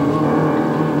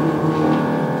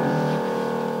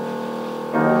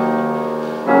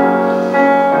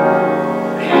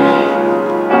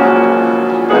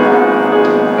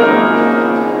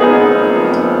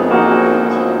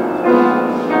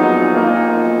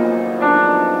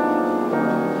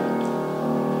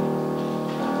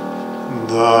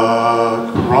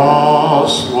 The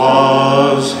cross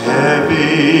was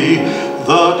heavy,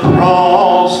 the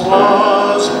cross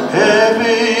was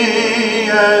heavy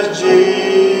as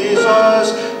Jesus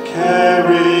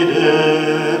carried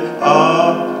it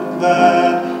up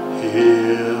that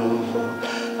hill.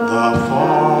 The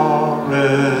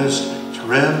forest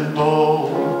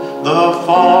trembled, the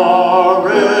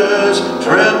forest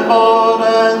trembled,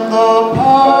 and the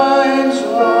pines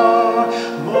are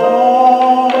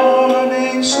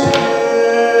mourning still.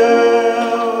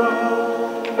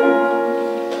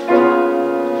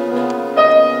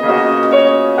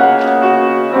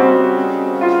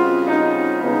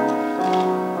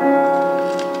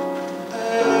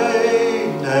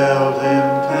 They nailed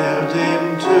him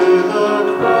to the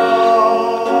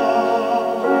cross.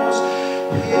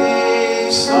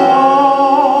 He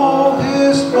saw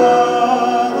his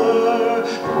mother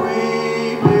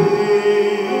weeping,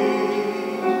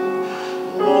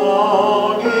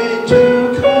 longing to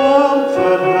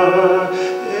comfort her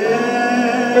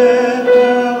in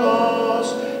her loss.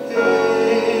 He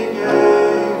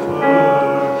gave her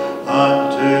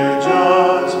unto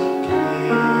John's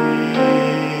keeping.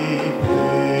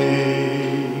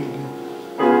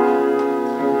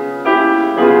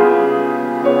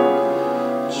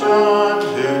 John,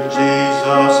 whom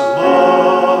Jesus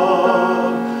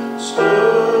loved,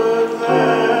 stood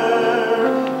there,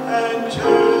 and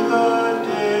to the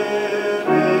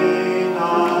dimming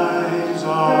eyes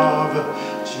of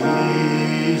Jesus,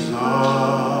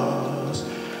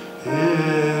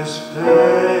 his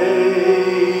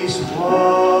face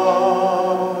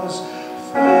was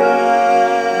fair.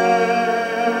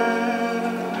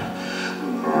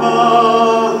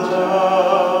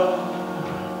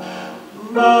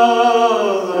 Mother,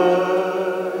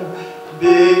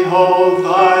 behold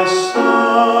thy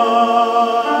son,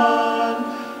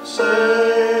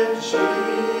 said Jesus.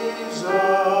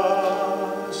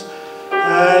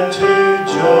 And to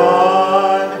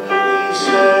John he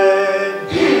said,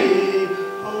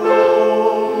 behold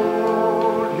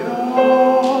your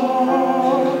mother.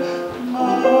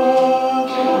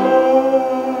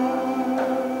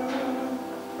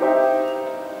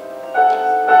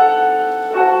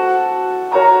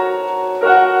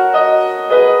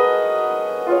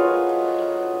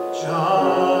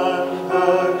 John,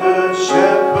 the good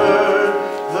shepherd,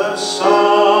 the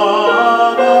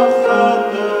son of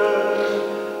thunder,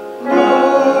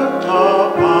 looked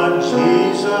upon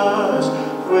Jesus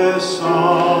with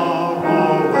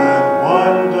sorrow and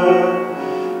wonder,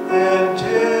 and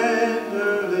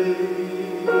tenderly,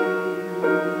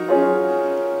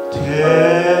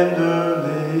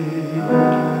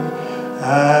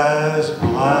 as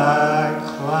black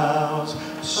clouds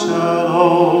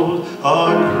settled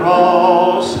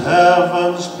across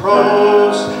heaven's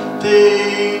frosting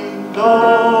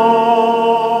dome,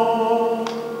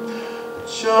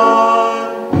 John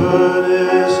put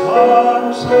his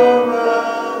arms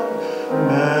around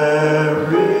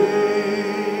Mary,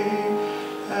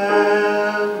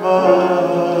 and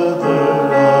mother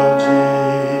of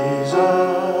Jesus.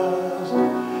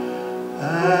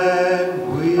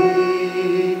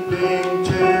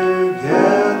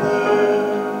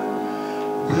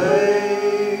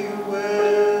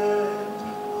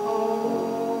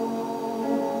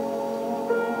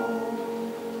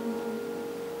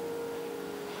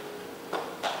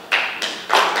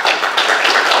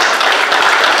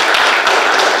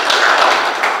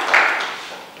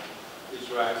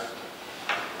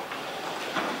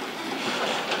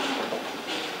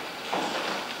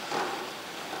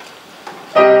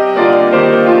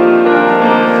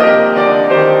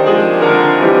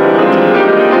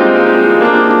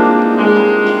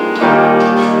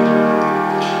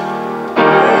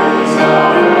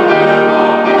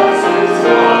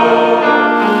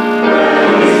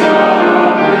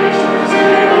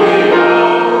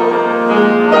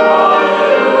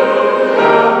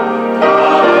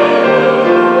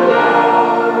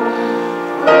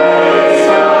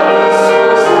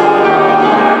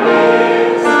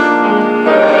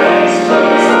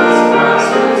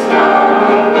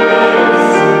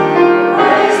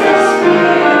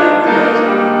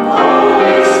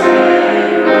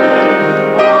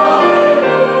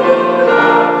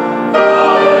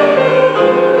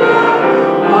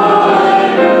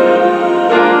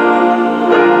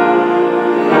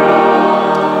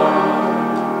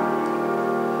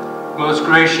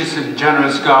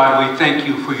 God, we thank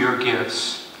you for your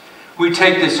gifts. We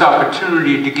take this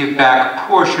opportunity to give back a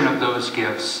portion of those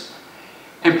gifts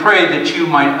and pray that you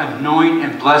might anoint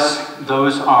and bless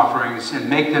those offerings and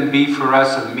make them be for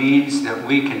us a means that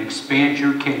we can expand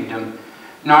your kingdom,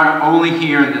 not only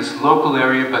here in this local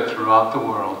area, but throughout the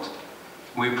world.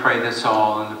 We pray this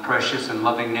all in the precious and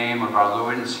loving name of our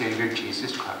Lord and Savior,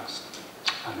 Jesus Christ.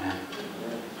 Amen.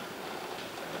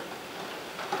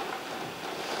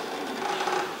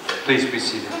 Please be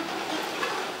seated.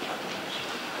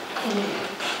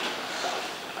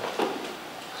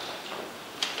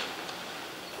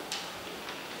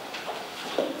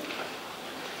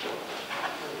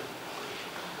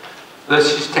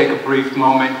 Let's just take a brief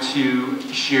moment to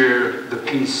share the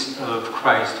peace of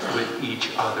Christ with each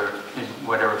other in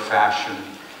whatever fashion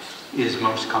is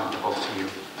most comfortable to you.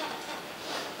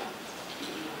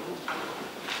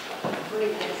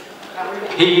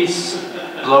 Peace,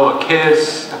 blow a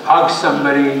kiss, hug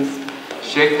somebody,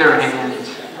 shake their hand.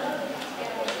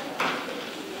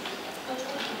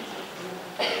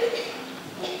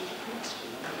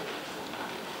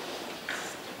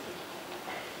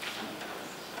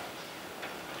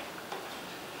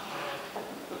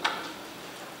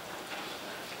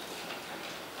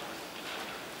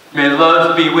 May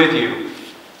love be with you.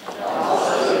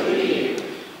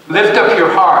 Lift up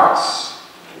your hearts.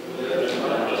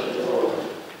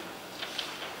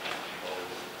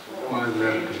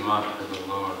 Lift them up to the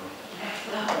Lord.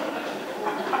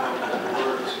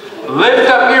 Lift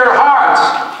up your hearts.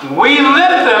 We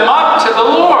lift them up to the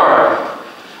Lord.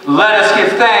 Let us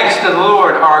give thanks to the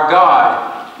Lord our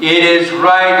God. It is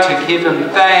right to give him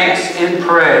thanks and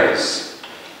praise.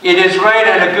 It is right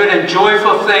and a good and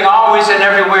joyful thing always and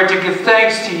everywhere to give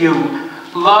thanks to you,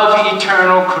 love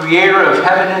eternal, creator of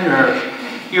heaven and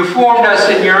earth. You formed us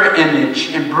in your image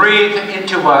and breathed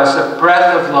into us a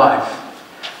breath of life.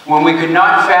 When we could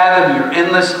not fathom your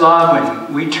endless love,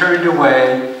 when we turned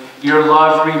away, your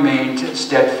love remained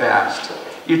steadfast.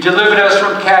 You delivered us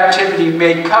from captivity,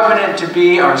 made covenant to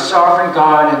be our sovereign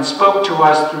God, and spoke to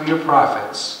us through your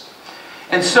prophets.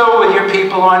 And so with your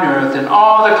people on earth and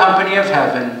all the company of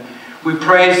heaven, we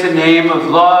praise the name of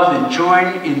love and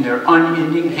join in their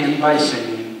unending hymn by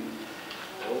singing,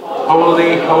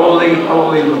 Holy, holy,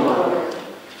 holy Lord,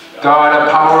 God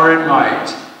of power and might,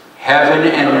 heaven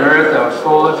and earth are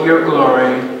full of your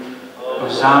glory.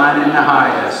 Hosanna in the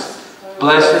highest.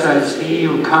 Blessed is he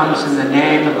who comes in the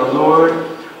name of the Lord.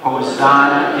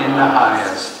 Hosanna in the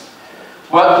highest.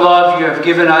 What love you have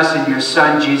given us in your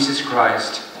Son, Jesus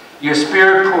Christ. Your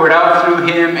Spirit poured out through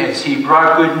him as he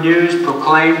brought good news,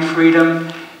 proclaimed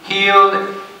freedom, healed,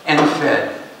 and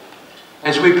fed.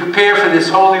 As we prepare for this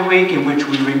Holy Week in which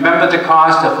we remember the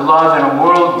cost of love in a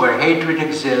world where hatred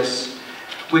exists,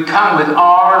 we come with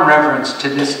awe and reverence to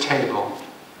this table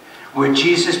where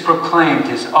Jesus proclaimed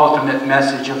his ultimate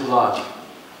message of love.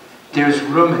 There's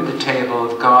room at the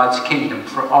table of God's kingdom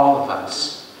for all of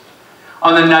us.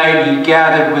 On the night he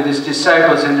gathered with his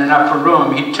disciples in an upper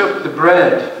room, he took the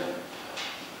bread.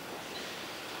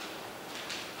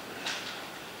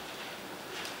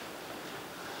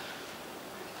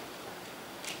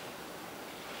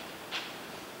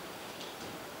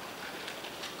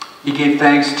 He gave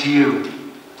thanks to you.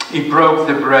 He broke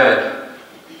the bread,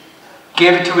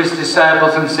 gave it to his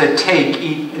disciples and said, "Take,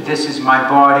 eat, this is my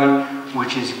body,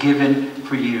 which is given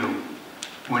for you.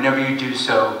 Whenever you do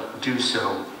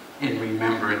so in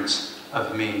remembrance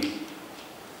of me."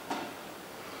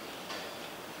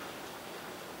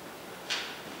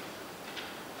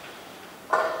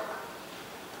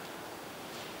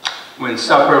 When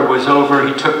supper was over,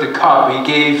 he took the cup. He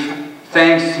gave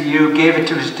thanks to you, gave it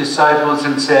to his disciples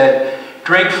and said,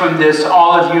 "Drink from this,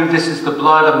 all of you. This is the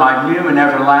blood of my new and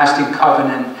everlasting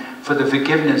covenant for the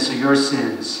forgiveness of your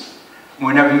sins.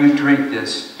 Whenever you drink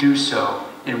this, do so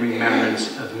in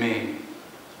remembrance of me."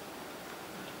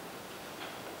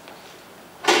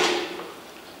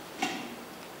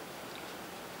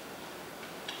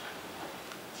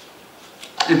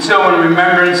 And so in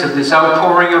remembrance of this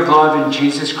outpouring of love in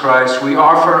Jesus Christ, we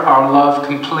offer our love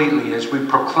completely as we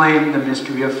proclaim the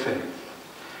mystery of faith.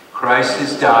 Christ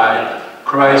has died.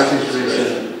 Christ is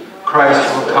risen.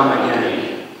 Christ will come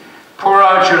again. Pour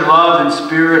out your love and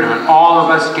spirit on all of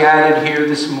us gathered here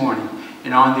this morning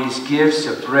and on these gifts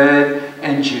of bread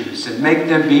and juice, and make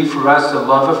them be for us the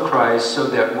love of Christ, so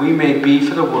that we may be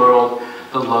for the world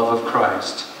the love of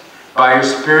Christ. By your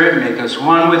Spirit, make us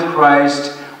one with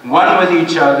Christ, one with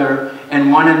each other,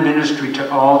 and one in ministry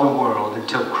to all the world,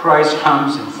 until Christ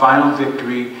comes in final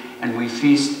victory and we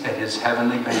feast at his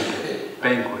heavenly banquet.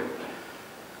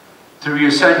 through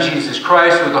your Son, Jesus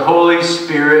Christ, with the Holy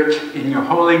Spirit, in your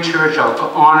holy church, all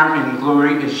honor and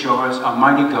glory is yours,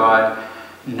 Almighty God,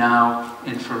 now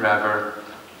and forever.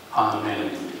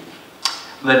 Amen.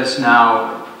 Let us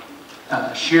now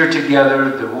share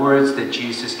together the words that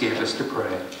Jesus gave us to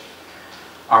pray.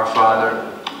 Our Father,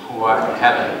 who art in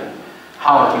heaven,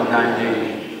 hallowed be thy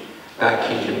name. Thy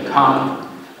kingdom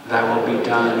come, thy will be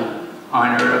done,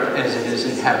 on earth as it is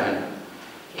in heaven.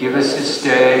 Give us this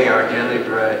day our daily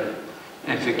bread,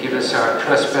 and forgive us our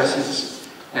trespasses,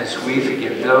 as we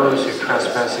forgive those who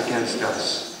trespass against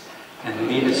us. And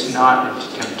lead us not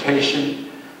into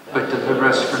temptation, but deliver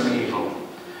us from evil.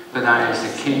 For thine is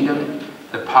the kingdom,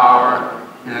 the power,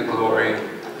 and the glory,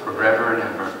 forever and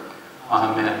ever.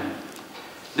 Amen.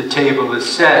 The table is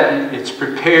set, it's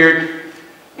prepared,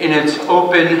 and it's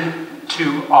open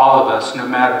to all of us, no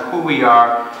matter who we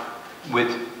are,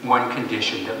 with one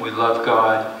condition, that we love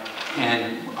God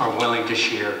and are willing to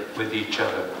share with each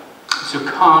other. So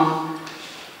come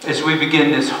as we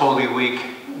begin this Holy Week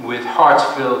with hearts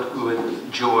filled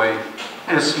with joy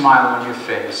and a smile on your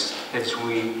face as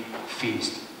we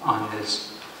feast on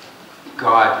this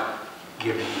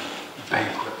God-given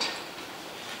banquet.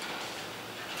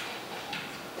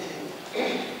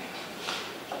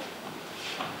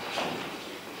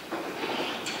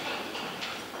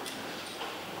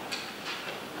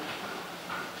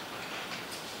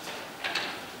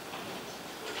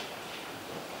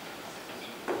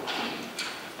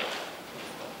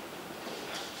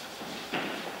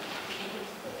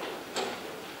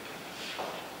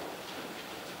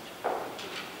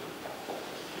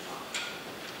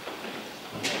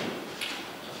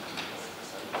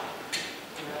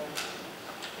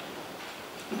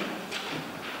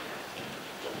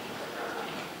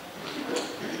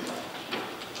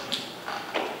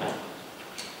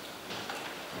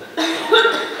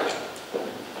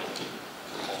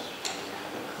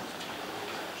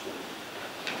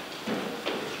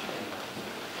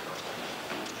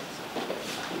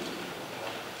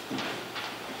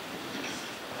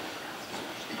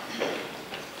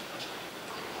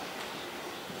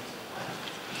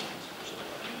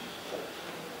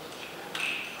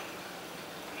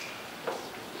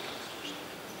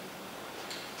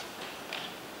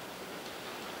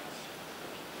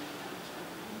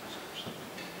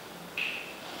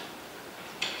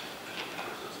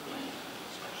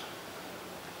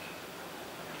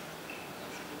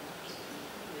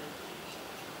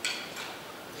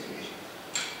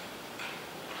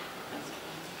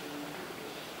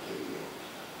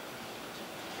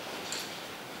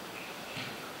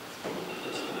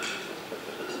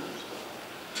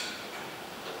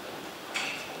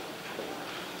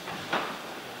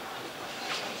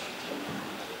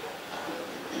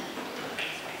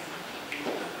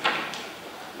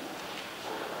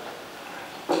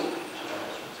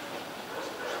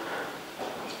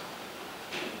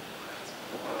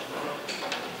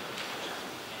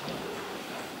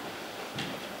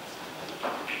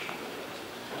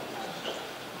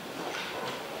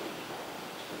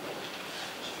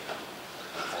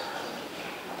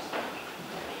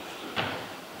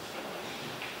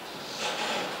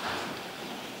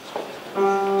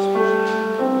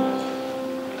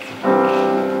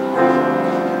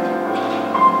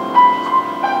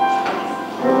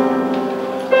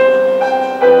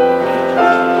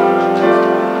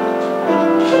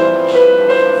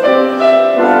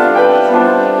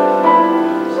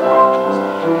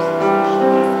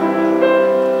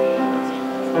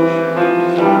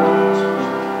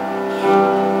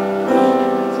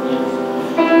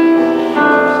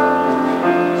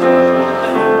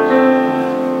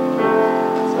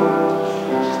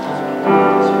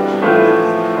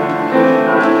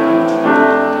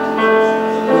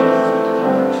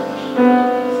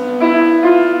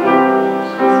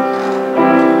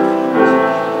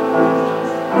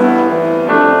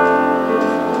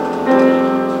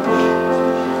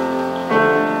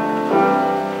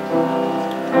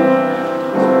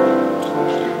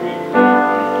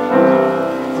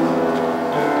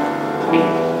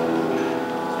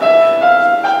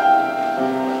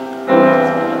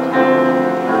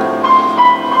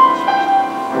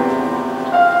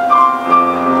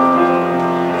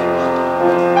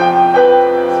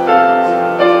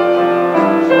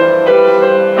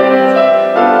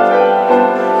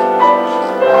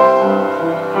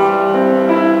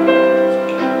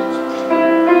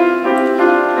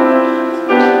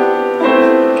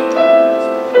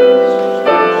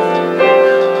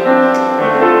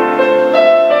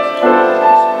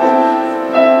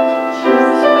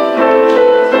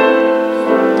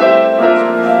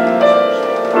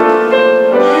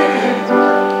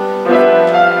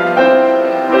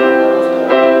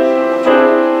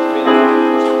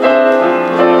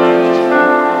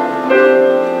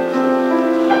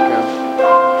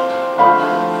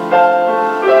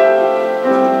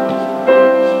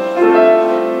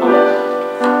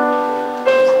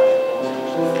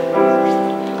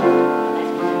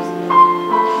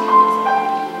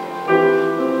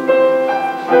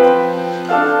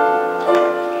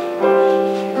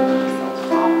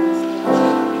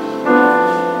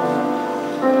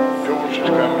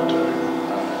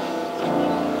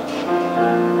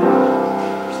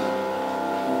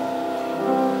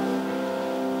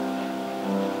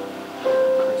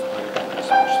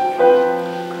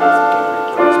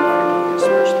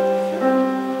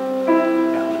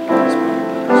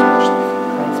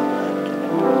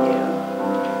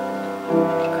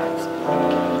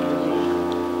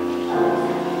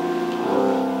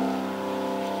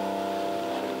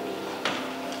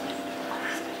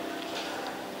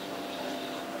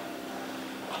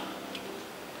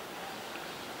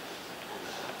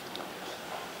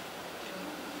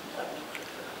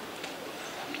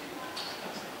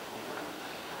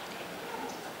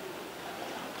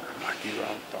 You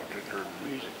thought they'd heard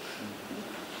music.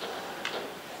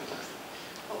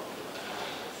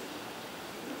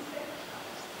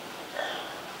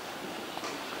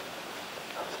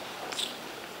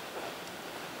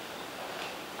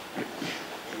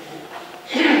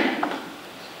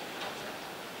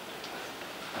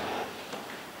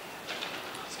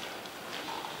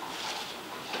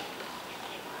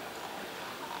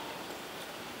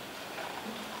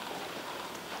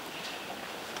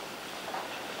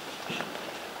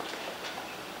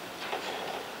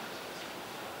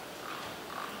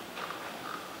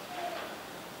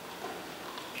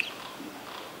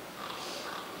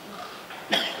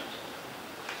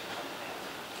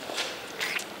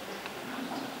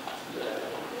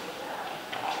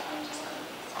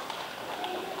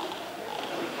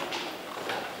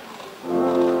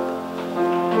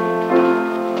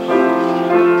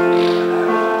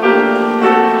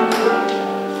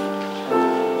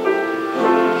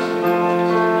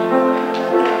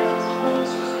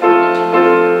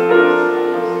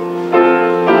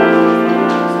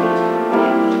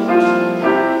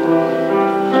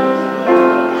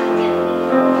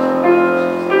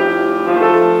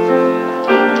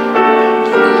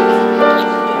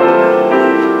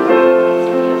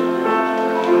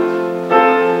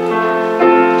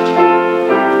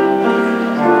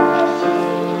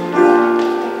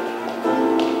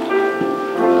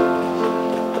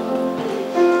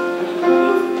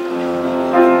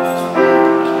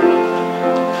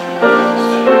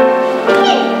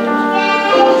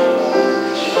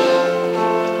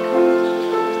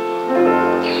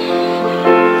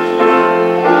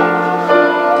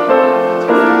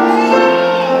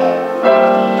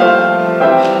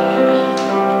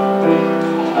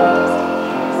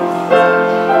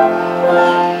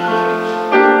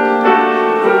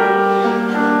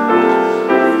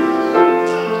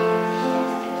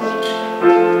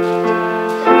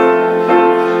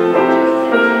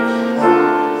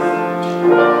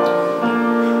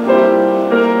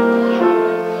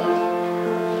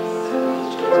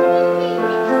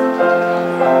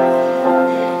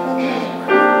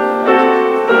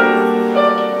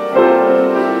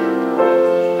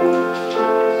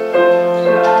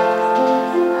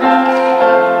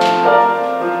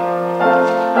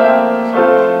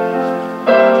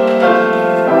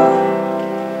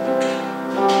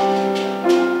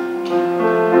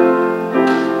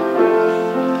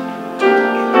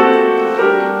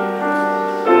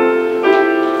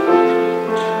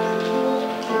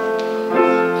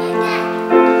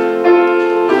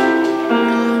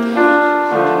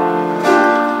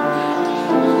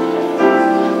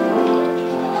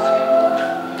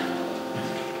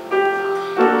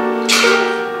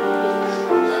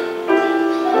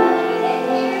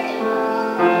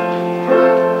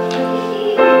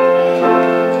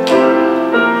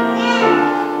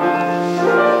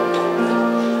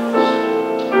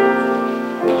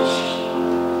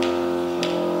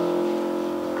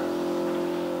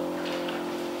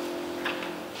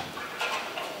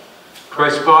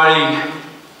 Christ's body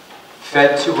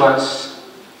fed to us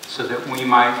so that we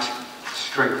might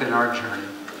strengthen our journey.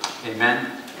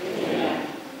 Amen. Amen.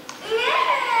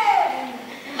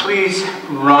 Please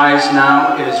rise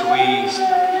now as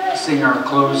we sing our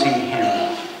closing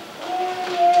hymn.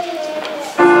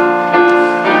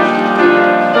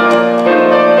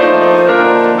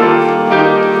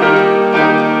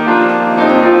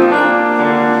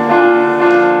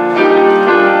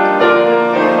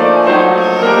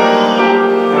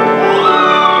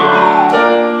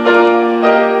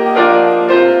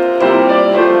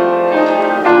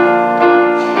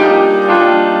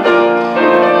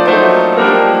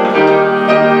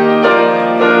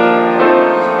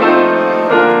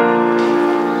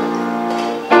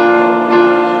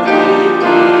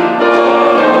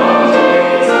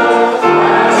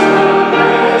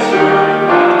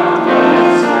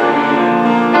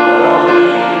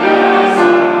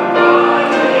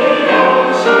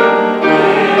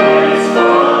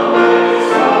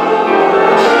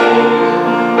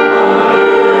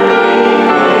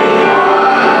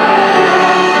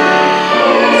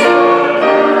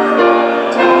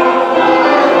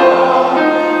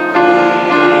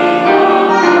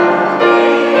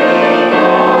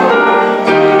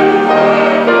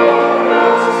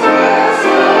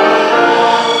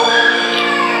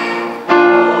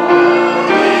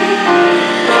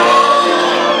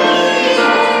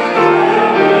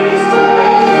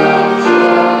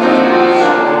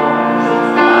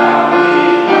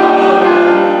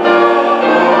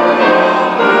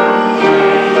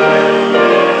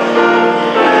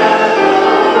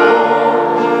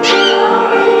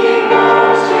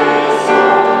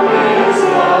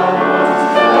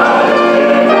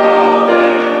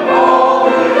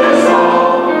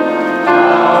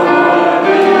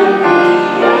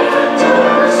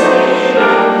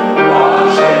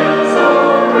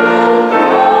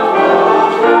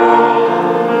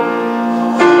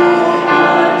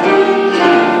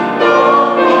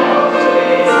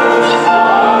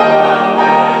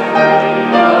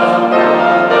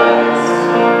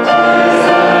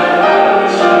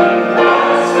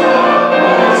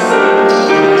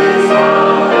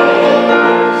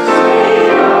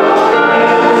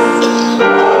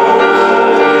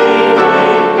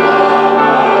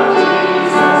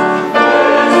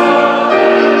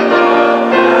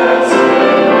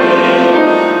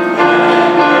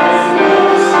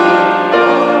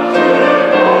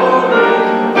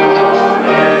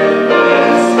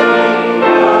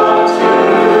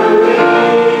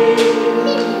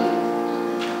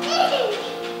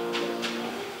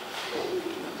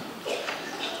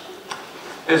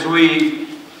 As we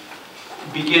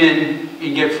begin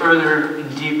and get further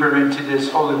and deeper into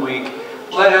this Holy Week,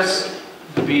 let us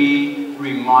be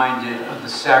reminded of the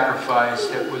sacrifice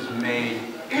that was made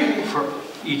for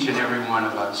each and every one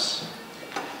of us.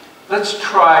 Let's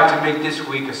try to make this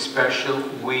week a special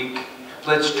week.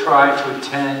 Let's try to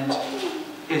attend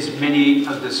as many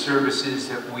of the services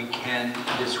that we can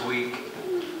this week.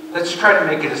 Let's try to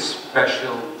make it a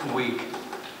special week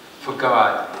for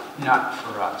God, not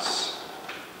for us.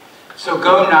 So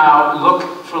go now,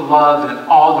 look for love in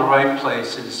all the right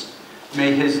places.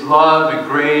 May His love and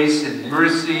grace and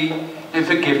mercy and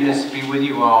forgiveness be with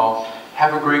you all.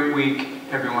 Have a great week,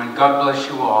 everyone. God bless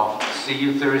you all. See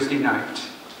you Thursday night.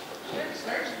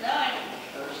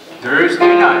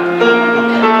 Thursday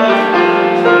night.